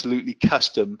absolutely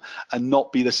custom and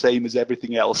not be the same as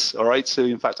everything else. All right. So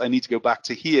in fact, I need to go back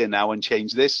to here now and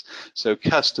change this. So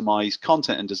customize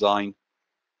content and design.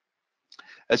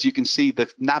 As you can see,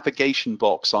 the navigation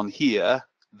box on here,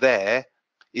 there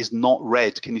is not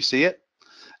red. Can you see it?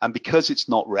 And because it's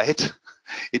not red,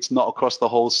 it's not across the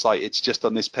whole site. It's just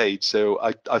on this page. So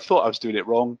I thought I was doing it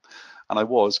wrong. And I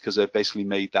was, because I basically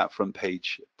made that front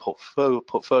page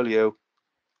portfolio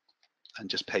and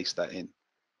just paste that in.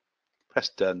 Press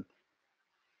done.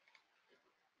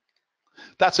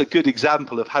 That's a good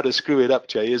example of how to screw it up,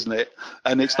 Jay, isn't it?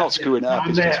 And it's not screwing it up,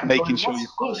 it's just making sure you.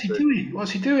 What's he doing?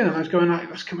 What's he doing? And I was going like,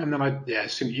 what's coming? And then yeah,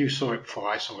 so you saw it before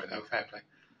I saw it, though. Fair play.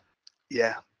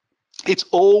 Yeah, it's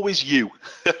always you,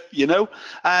 you know,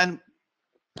 and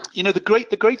You know, the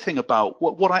great thing about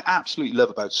what I absolutely love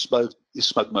about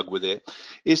SmugMug with it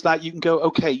is that you can go,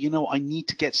 okay, you know, I need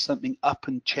to get something up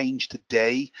and changed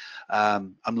today.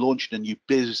 I'm launching a new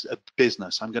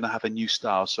business. I'm going to have a new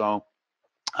style, so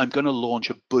I'm going to launch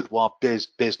a boudoir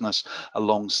business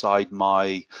alongside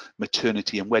my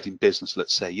maternity and wedding business,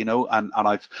 let's say, you know, and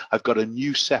I've got a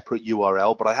new separate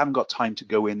URL, but I haven't got time to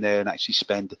go in there and actually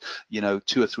spend, you know,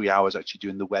 2 or 3 hours actually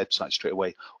doing the website straight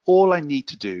away. All I need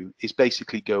to do is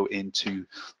basically go into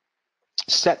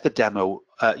set the demo,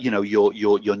 you know,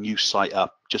 your new site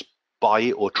up. Just buy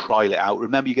it or trial it out.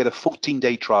 Remember, you get a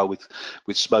 14-day trial with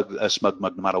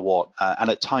SmugMug no matter what, and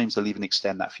at times they'll even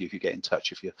extend that for you if you get in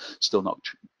touch if you're still not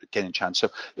getting a chance. So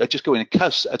just go in and to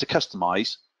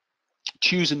customize,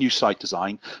 choose a new site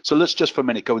design. So let's just for a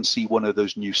minute go and see one of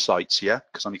those new sites, yeah,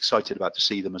 because I'm excited about to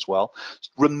see them as well.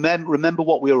 Remember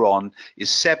what we're on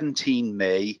is 17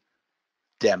 May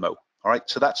demo. All right,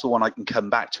 so that's the one I can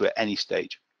come back to at any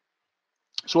stage.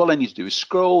 So all I need to do is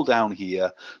scroll down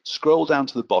here, scroll down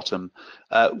to the bottom.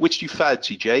 Which do you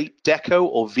fancy, Jay? Deco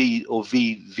or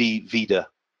Vida?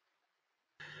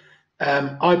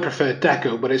 I prefer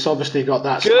Deco, but it's obviously got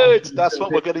that Good, slide that's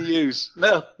built what in. we're going to use.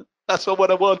 No, that's what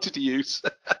I wanted to use.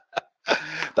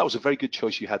 That was a very good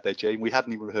choice you had there, Jay. We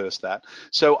hadn't even rehearsed that.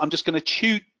 So I'm just going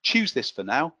to choose this for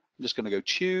now. I'm just going to go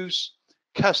choose,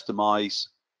 customize.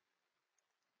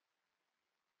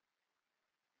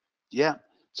 Yeah.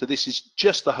 So this is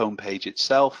just the home page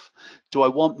itself. Do I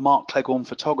want Mark Cleghorn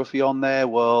photography on there?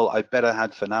 Well, I better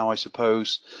had for now, I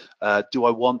suppose. Do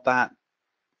I want that?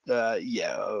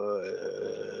 Yeah,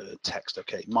 text.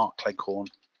 Okay, Mark Cleghorn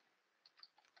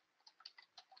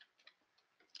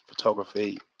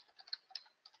photography.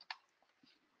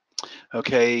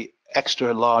 Okay,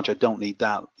 extra large. I don't need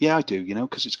that. Yeah, I do. You know,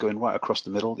 because it's going right across the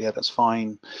middle. Yeah, that's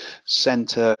fine.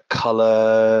 Center,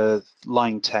 color,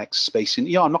 line text, spacing.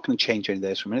 Yeah, I'm not going to change any of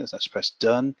those for a minute. Let's press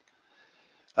done.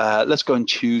 Let's go and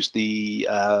choose the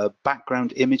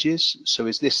background images. So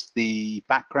is this the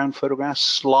background photograph? A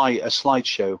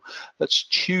slideshow. Let's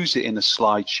choose it in a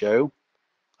slideshow.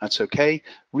 That's okay.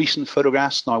 Recent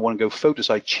photographs. Now I want to go photos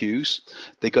I choose.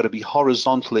 They've got to be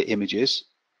horizontal images.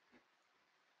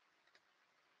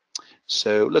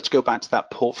 So let's go back to that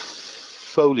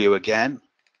portfolio again.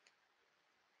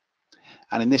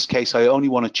 And in this case, I only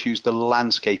want to choose the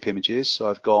landscape images. So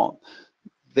I've got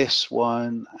this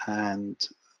one and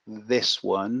this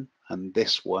one and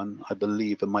this one, I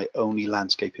believe, are my only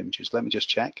landscape images. Let me just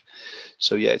check.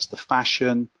 So yeah, it's the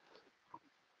fashion.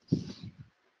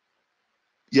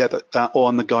 Yeah, that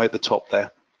on the guy at the top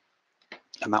there.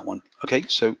 And that one. Okay,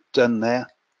 so done there.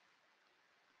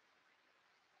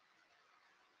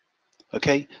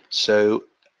 Okay, so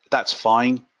that's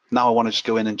fine. Now I want to just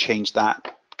go in and change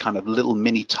that kind of little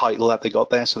mini title that they got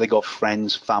there. So they got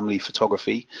friends, family,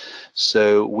 photography.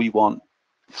 So we want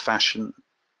fashion.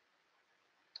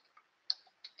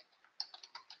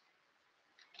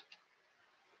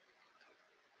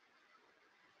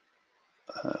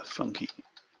 Funky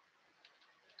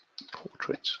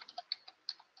portraits.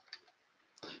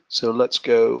 So let's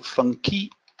go funky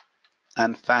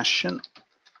and fashion.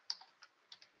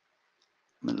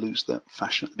 I'm going to lose the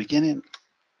fashion at the beginning.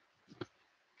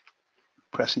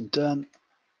 Pressing done.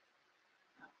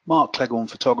 Mark Cleghorn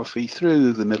photography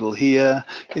through the middle here.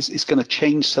 It's going to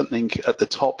change something at the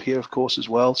top here, of course, as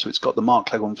well. So it's got the Mark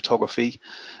Cleghorn photography.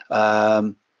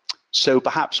 So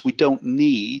perhaps we don't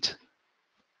need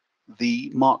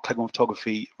the Mark Cleghorn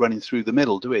photography running through the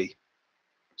middle, do we?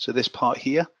 So this part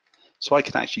here. So I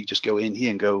can actually just go in here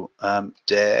and go,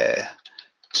 dare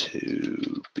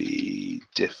to be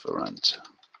different.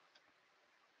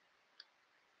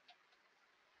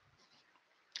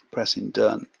 Pressing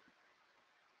done.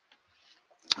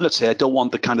 Let's say I don't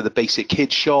want the kind of the basic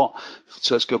kid shot.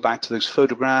 So let's go back to those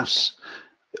photographs.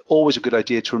 Always a good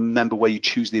idea to remember where you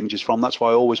choose the images from. That's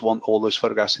why I always want all those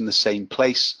photographs in the same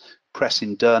place.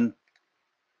 Pressing done.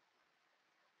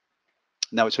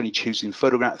 Now it's only choosing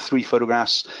 3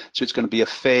 photographs. So it's going to be a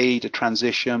fade, a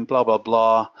transition, blah, blah,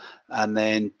 blah. And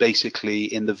then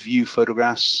basically in the view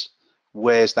photographs,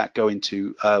 where's that going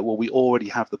to? Well, we already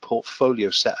have the portfolio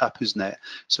set up, isn't it?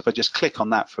 So if I just click on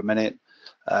that for a minute,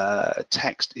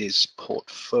 text is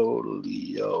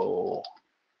portfolio,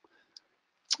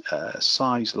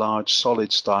 size large,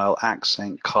 solid style,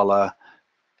 accent, color,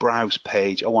 browse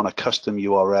page. I want a custom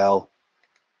URL.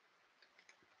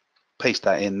 Paste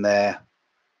that in there.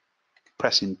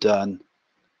 Pressing done.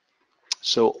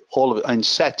 So all of it in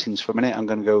settings for a minute, I'm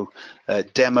going to go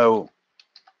demo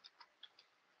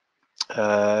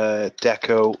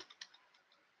deco.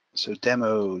 So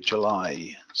demo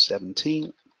July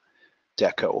 17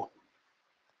 deco.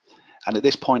 And at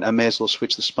this point, I may as well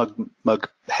switch the Smug Mug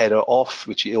header off,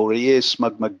 which it already is.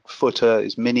 Smug Mug footer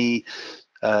is mini,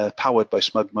 powered by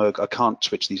Smug Mug. I can't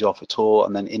switch these off at all.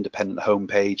 And then independent home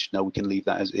page. No, we can leave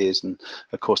that as is. And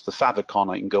of course, the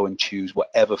favicon, I can go and choose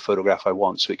whatever photograph I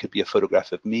want. So it could be a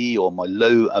photograph of me or my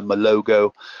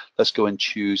logo. Let's go and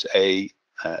choose a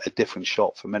different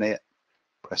shot for a minute.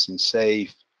 Pressing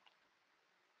save.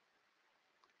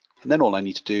 And then all I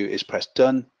need to do is press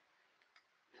done.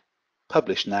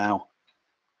 Publish now.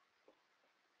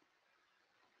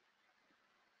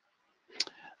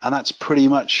 And that's pretty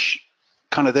much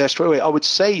kind of there straight away. I would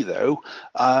say though,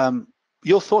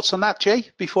 your thoughts on that, Jay,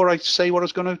 before I say what I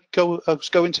was going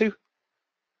to?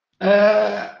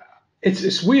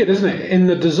 It's weird, isn't it? In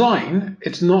the design,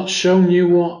 it's not showing you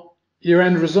what your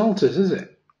end result is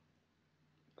it?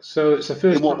 So it's the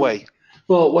first. In what way?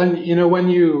 Well, when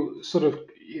you sort of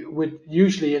would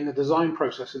usually in the design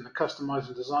process, in the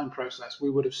customizing design process,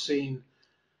 we would have seen.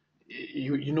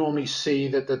 You normally see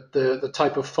that the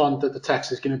type of font that the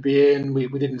text is going to be in. We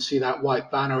didn't see that white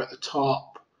banner at the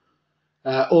top,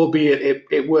 albeit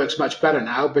it works much better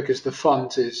now because the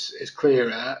font is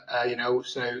clearer.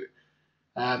 So.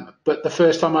 But the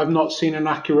first time I've not seen an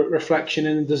accurate reflection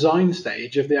in the design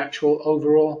stage of the actual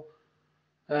overall.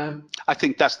 I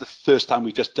think that's the first time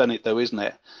we've just done it, though, isn't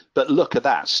it? But look at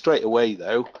that straight away,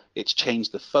 though. It's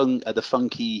changed the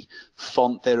funky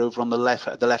font there over on the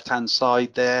left-hand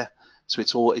side there. So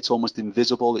it's almost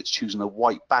invisible. It's choosing a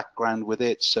white background with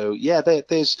it. So yeah,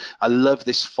 I love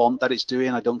this font that it's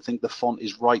doing. I don't think the font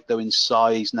is right though in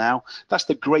size now. That's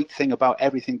the great thing about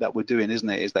everything that we're doing, isn't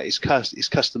it? Is that it's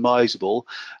customizable.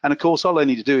 And of course, all I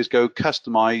need to do is go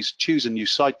customize, choose a new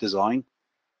site design.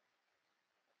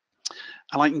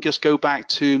 And I can just go back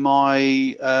to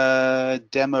my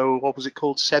demo. What was it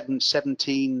called?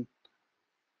 17.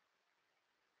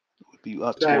 It would be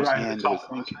up towards the end, I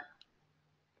think.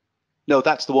 No,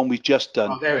 that's the one we've just done.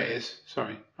 Oh, there it is.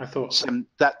 Sorry, I thought.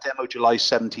 That demo July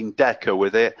 17 deco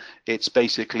with it. It's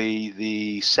basically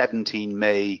the 17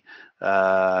 May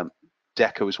deco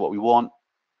is what we want.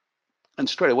 And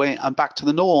straight away, I'm back to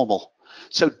the normal.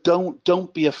 So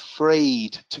don't be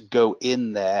afraid to go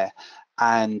in there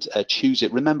and choose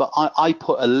it. Remember, I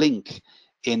put a link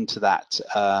into that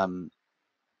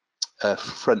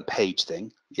front page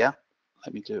thing. Yeah.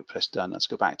 Let me do it, press done. Let's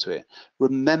go back to it.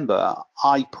 Remember,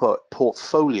 I put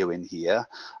portfolio in here.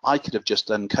 I could have just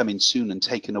done come in soon and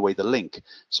taken away the link.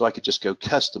 So I could just go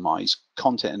customize,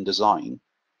 content and design.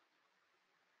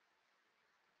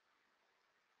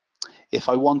 If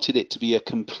I wanted it to be a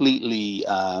completely,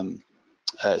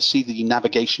 see the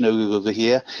navigation over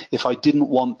here. If I didn't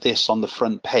want this on the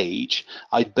front page,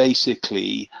 I'd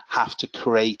basically have to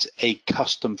create a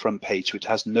custom front page which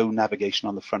has no navigation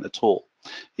on the front at all.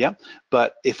 Yeah,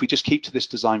 but if we just keep to this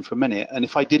design for a minute, and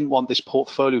if I didn't want this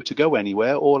portfolio to go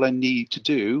anywhere, all I need to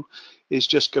do is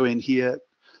just go in here,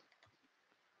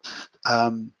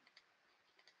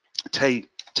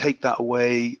 take that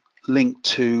away, link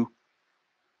to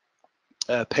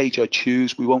page I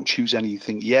choose. We won't choose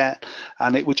anything yet,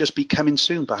 and it would just be coming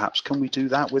soon perhaps. Can we do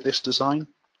that with this design?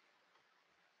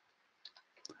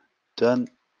 Done.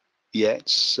 Yeah,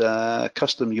 it's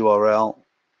custom URL.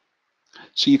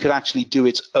 So you could actually do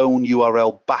its own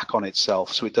URL back on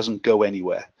itself so it doesn't go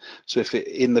anywhere. So if it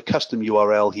in the custom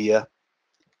URL here,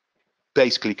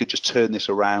 basically you could just turn this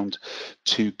around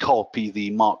to copy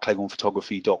the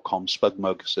markcleghornphotography.com Smug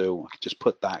Mug. So I could just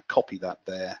put that, copy that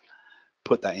there,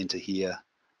 put that into here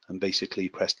and basically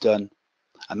press done,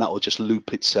 and that will just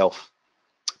loop itself.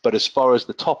 But as far as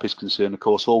the top is concerned, of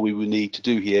course, all we will need to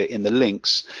do here in the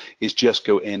links is just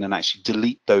go in and actually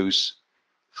delete those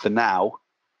for now.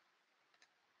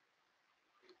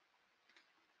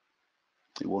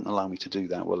 It won't allow me to do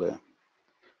that, will it?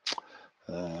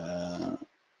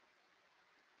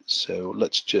 So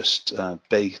let's just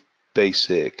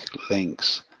basic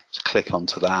links. Let's click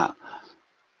onto that.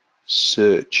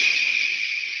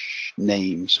 Search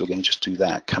name. So we're going to just do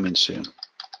that. Coming soon.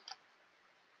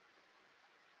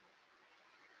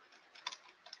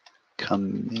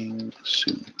 Coming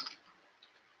soon.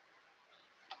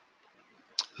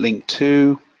 Link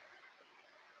to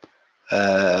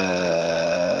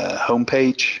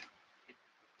homepage.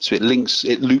 So it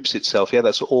loops itself. Yeah,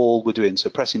 that's all we're doing. So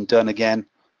pressing done again,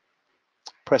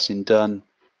 pressing done.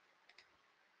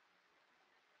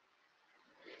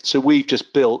 So we've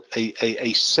just built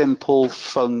a simple,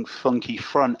 funky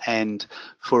front end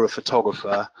for a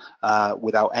photographer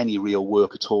without any real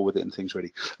work at all with it and things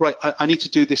ready. Right, I need to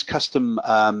do this custom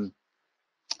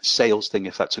sales thing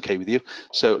if that's okay with you.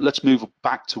 So let's move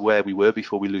back to where we were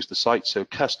before we lose the site. So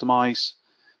customize,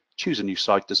 choose a new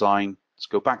site design. Let's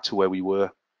go back to where we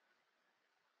were.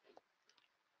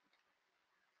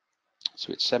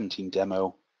 So it's 17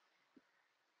 demo,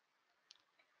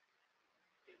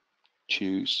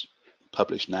 choose,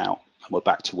 publish now, and we're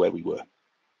back to where we were.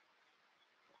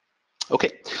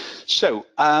 Okay, so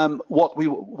what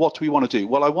do we want to do?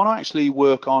 Well, I want to actually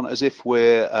work on as if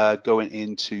we're going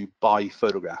into buy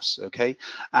photographs, okay?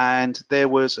 And there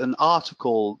was an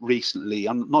article recently,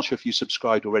 I'm not sure if you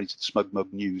subscribed already to the Smug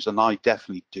Mug News, and I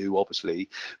definitely do, obviously,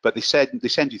 but they said they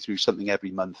send you through something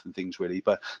every month and things really,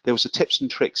 but there was a tips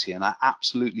and tricks here, and I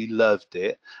absolutely loved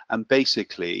it. And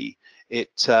basically, it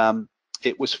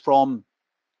was from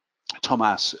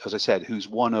Thomas, as I said, who's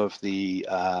one of the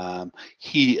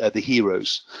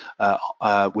heroes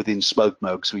within Smug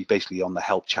Mug. So he's basically on the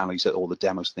help channel. He's at all the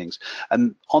demos things.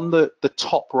 And on the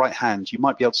top right hand, you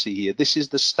might be able to see here. This is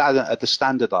the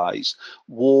standardized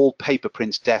wallpaper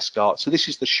prints desk art. So this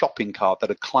is the shopping cart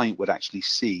that a client would actually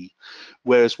see.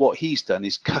 Whereas what he's done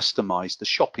is customized the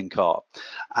shopping cart.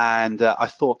 And I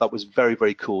thought that was very,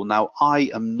 very cool. Now,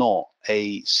 I am not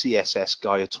a CSS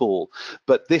guy at all,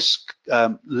 but this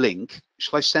link,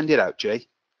 shall I send it out, Jay,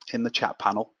 in the chat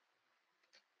panel?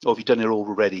 Or have you done it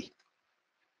already?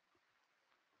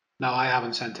 No, I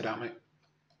haven't sent it out, mate.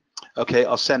 Okay,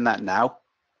 I'll send that now.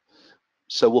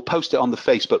 So we'll post it on the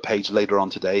Facebook page later on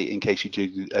today in case you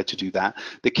do to do that.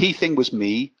 The key thing was for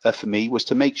me was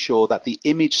to make sure that the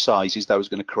image sizes that I was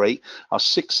going to create are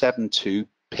 672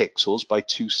 pixels by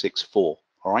 264.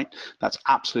 All right, that's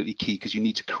absolutely key because you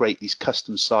need to create these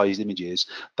custom sized images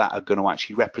that are going to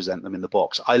actually represent them in the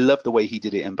box. I love the way he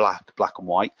did it in black and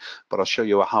white, but I'll show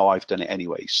you how I've done it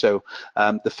anyway. So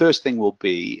the first thing will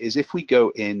be is if we go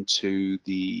into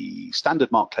the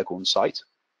standard Mark Cleghorn site,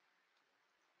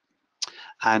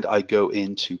 and I go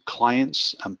into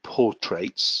clients and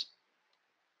portraits.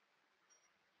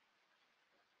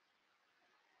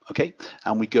 Okay,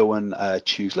 and we go and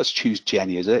choose, let's choose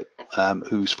Jenny, is it?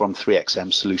 Who's from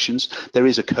 3XM Solutions. There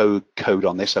is a code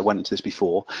on this, I went into this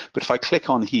before, but if I click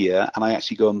on here and I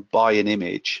actually go and buy an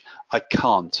image, I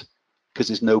can't because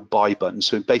there's no buy button.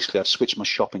 So basically I've switched my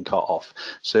shopping cart off.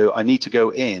 So I need to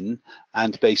go in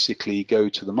and basically go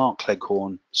to the Mark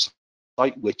Cleghorn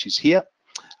site, which is here.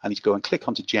 I need to go and click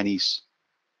onto Jenny's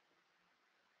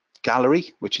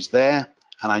gallery, which is there,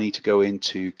 and I need to go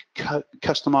into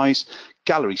customize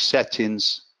gallery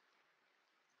settings,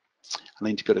 and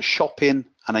I need to go to shopping,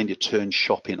 and I need to turn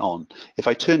shopping on. If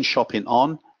I turn shopping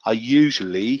on, I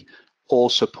usually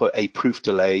also put a proof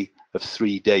delay of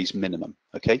 3 days minimum.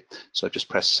 Okay, so I just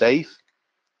press save,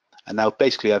 and now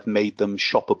basically I've made them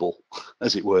shoppable,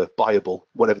 as it were, buyable,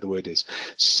 whatever the word is.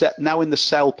 Now in the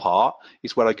sell part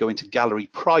is where I go into gallery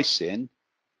pricing,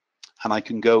 and I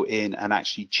can go in and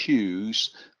actually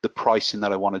choose the pricing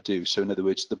that I want to do. So in other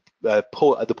words, the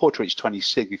Portraits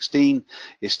 2016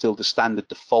 is still the standard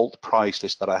default price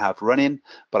list that I have running,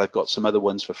 but I've got some other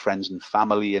ones for friends and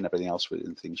family and everything else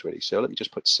and things really. So let me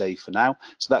just put save for now.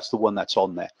 So that's the one that's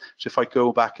on there. So if I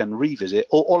go back and revisit,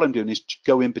 all I'm doing is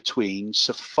go in between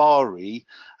Safari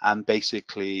and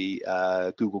basically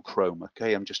Google Chrome.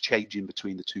 Okay, I'm just changing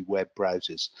between the two web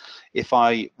browsers. If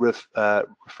I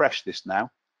refresh this now,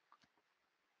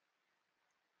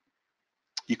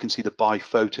 you can see the buy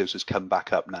photos has come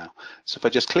back up now. So if I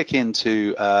just click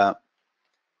into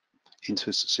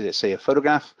say a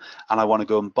photograph, and I want to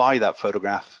go and buy that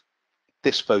photograph,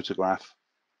 this photograph,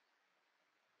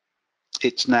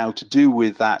 it's now to do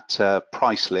with that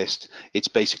price list. It's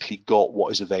basically got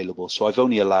what is available. So I've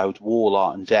only allowed wall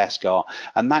art and desk art,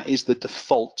 and that is the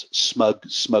default smug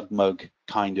mug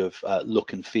kind of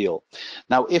look and feel.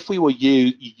 Now, if we were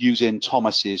using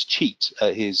Thomas's cheat,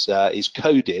 his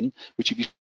coding, which if you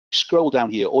scroll down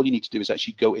here, all you need to do is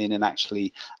actually go in and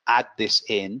actually add this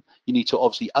in. You need to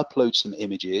obviously upload some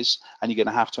images, and you're going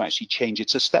to have to actually change it.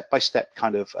 It's a step-by-step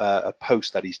kind of a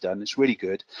post that he's done. It's really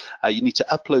good. You need to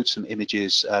upload some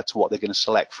images to what they're going to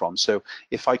select from. So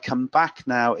if I come back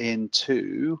now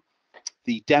into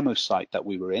the demo site that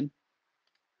we were in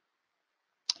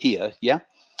here, yeah,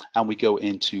 and we go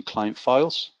into client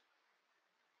files,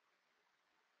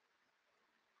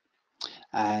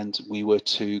 and we were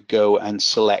to go and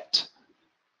select,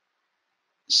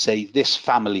 say, this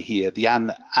family here, the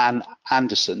Ann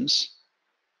Andersons.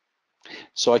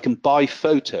 So I can buy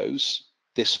photos,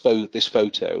 this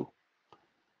photo,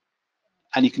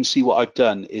 and you can see what I've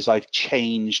done is I've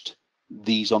changed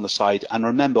these on the side. And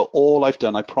remember, all I've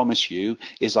done, I promise you,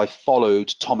 is I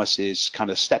followed Thomas's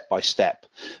kind of step-by-step.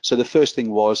 So the first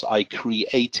thing was I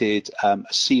created a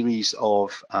series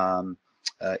of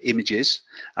images,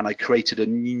 and I created a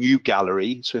new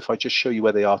gallery. So if I just show you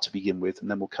where they are to begin with, and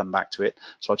then we'll come back to it.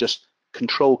 So I'll just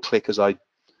control click as I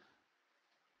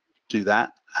do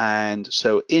that. And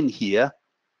so in here,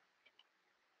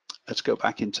 let's go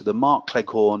back into the Mark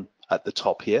Cleghorn at the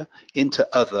top here, into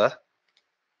other.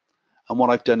 And what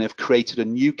I've done, I've created a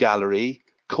new gallery,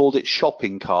 called it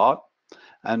shopping cart,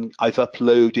 and I've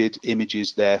uploaded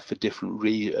images there for different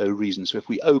reasons. So if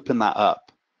we open that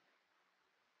up,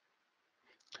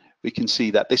 we can see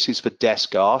that this is for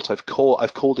desk art. I've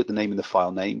called it the name in the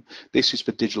file name. This is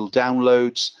for digital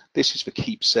downloads. This is for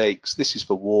keepsakes. This is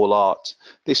for wall art.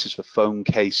 This is for phone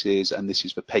cases, and this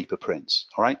is for paper prints.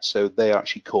 All right, so they are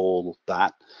actually called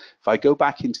that. If I go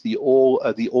back into the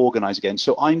organize again,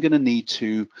 so I'm going to need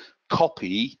to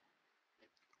copy,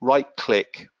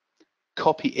 right-click,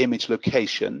 copy image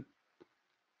location.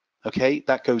 Okay,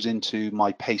 that goes into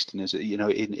my pasting, as you know,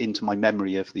 into my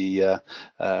memory of the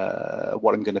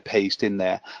what I'm going to paste in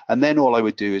there. And then all I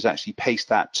would do is actually paste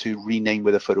that to rename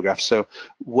with a photograph. So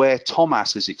where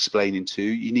Thomas is explaining to,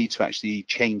 you need to actually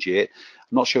change it.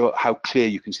 I'm not sure how clear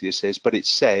you can see this is, but it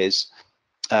says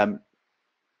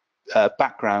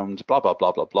background, blah, blah,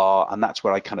 blah, blah, blah. And that's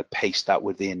where I kind of paste that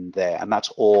within there. And that's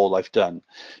all I've done.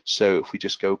 So if we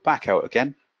just go back out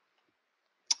again,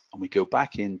 and we go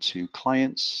back into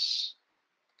clients.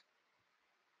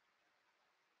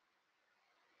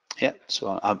 Yeah,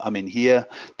 so I'm in here.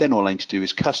 Then all I need to do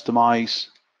is customize,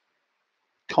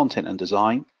 content and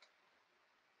design.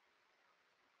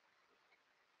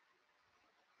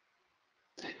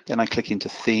 Then I click into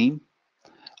theme.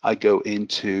 I go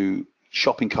into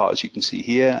shopping cart, as you can see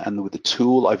here, and with the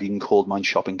tool, I've even called mine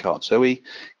shopping cart Zoe.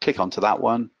 Click onto that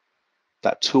one,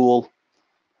 that tool,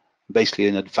 basically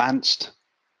in advanced,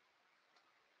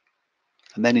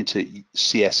 and then into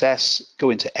CSS, go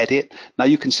into edit. Now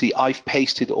you can see I've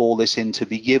pasted all this in to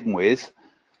begin with,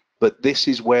 but this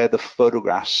is where the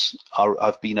photographs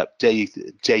have been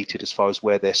updated as far as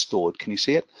where they're stored. Can you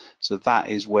see it? So that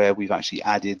is where we've actually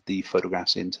added the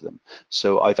photographs into them.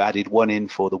 So I've added one in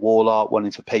for the wall art, one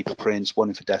in for paper prints, one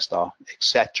in for desk art,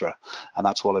 etc. And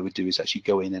that's all I would do is actually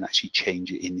go in and actually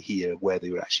change it in here where they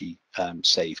were actually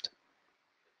saved.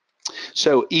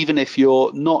 So even if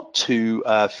you're not too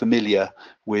familiar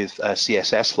with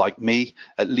CSS like me,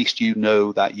 at least you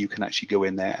know that you can actually go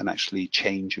in there and actually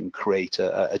change and create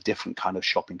a different kind of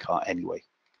shopping cart anyway.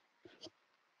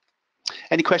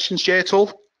 Any questions, Jay, at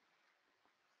all?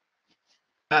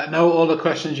 No, all the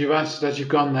questions you've answered as you've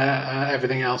gone there,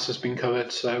 everything else has been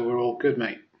covered, so we're all good,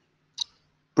 mate.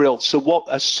 Brilliant. So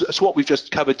what we've just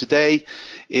covered today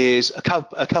is a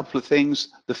couple of things.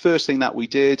 The first thing that we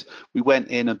did, we went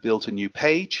in and built a new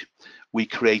page. We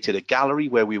created a gallery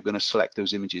where we were going to select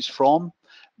those images from.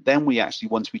 Then we actually,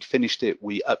 once we'd finished it,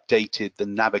 we updated the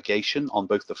navigation on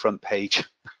both the front page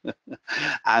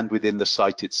and within the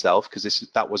site itself, because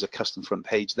that was a custom front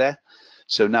page there.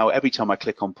 So now every time I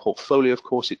click on portfolio, of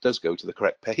course, it does go to the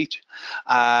correct page.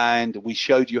 And we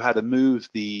showed you how to move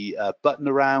the button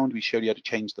around. We showed you how to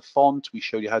change the font. We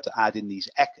showed you how to add in these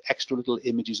extra little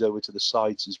images over to the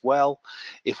sides as well.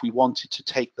 If we wanted to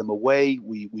take them away,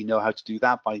 we know how to do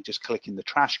that by just clicking the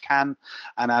trash can.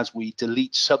 And as we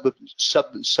delete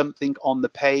something on the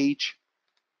page,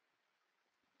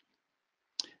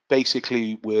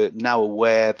 basically we're now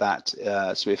aware that,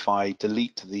 so if I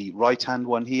delete the right-hand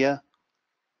one here,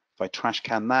 if I trash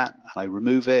can that and I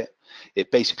remove it, it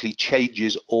basically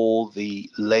changes all the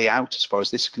layout as far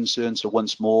as this is concerned. So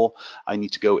once more, I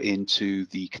need to go into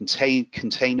the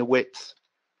container width,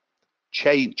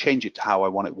 change it to how I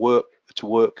want it to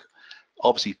work.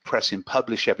 Obviously pressing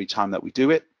publish every time that we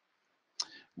do it.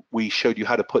 We showed you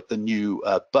how to put the new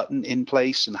button in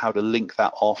place and how to link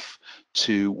that off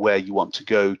to where you want to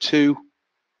go to,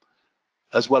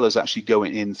 as well as actually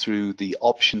going in through the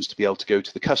options to be able to go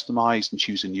to the customized and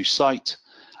choose a new site,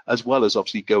 as well as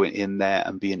obviously going in there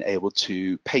and being able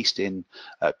to paste in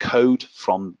code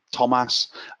from Thomas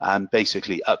and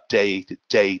basically update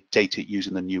it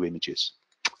using the new images.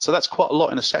 So that's quite a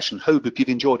lot in a session. Hope you've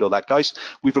enjoyed all that, guys.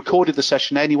 We've recorded the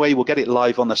session anyway. We'll get it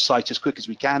live on the site as quick as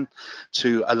we can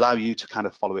to allow you to kind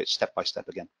of follow it step by step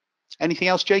again. Anything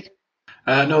else, Jake?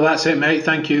 No, that's it, mate.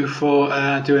 Thank you for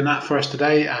doing that for us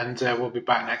today, and we'll be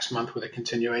back next month with a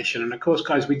continuation. And of course,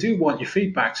 guys, we do want your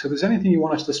feedback. So if there's anything you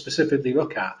want us to specifically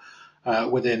look at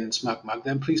within SmugMug,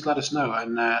 then please let us know.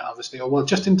 And obviously, or well,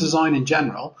 just in design in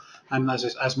general, and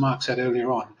as Mark said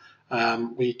earlier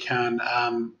on, we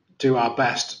can do our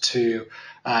best to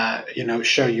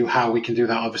show you how we can do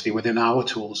that, obviously within our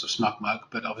tools of SmugMug,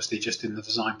 but obviously just in the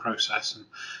design process.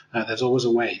 And there's always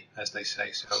a way, as they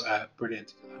say. So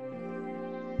brilliant.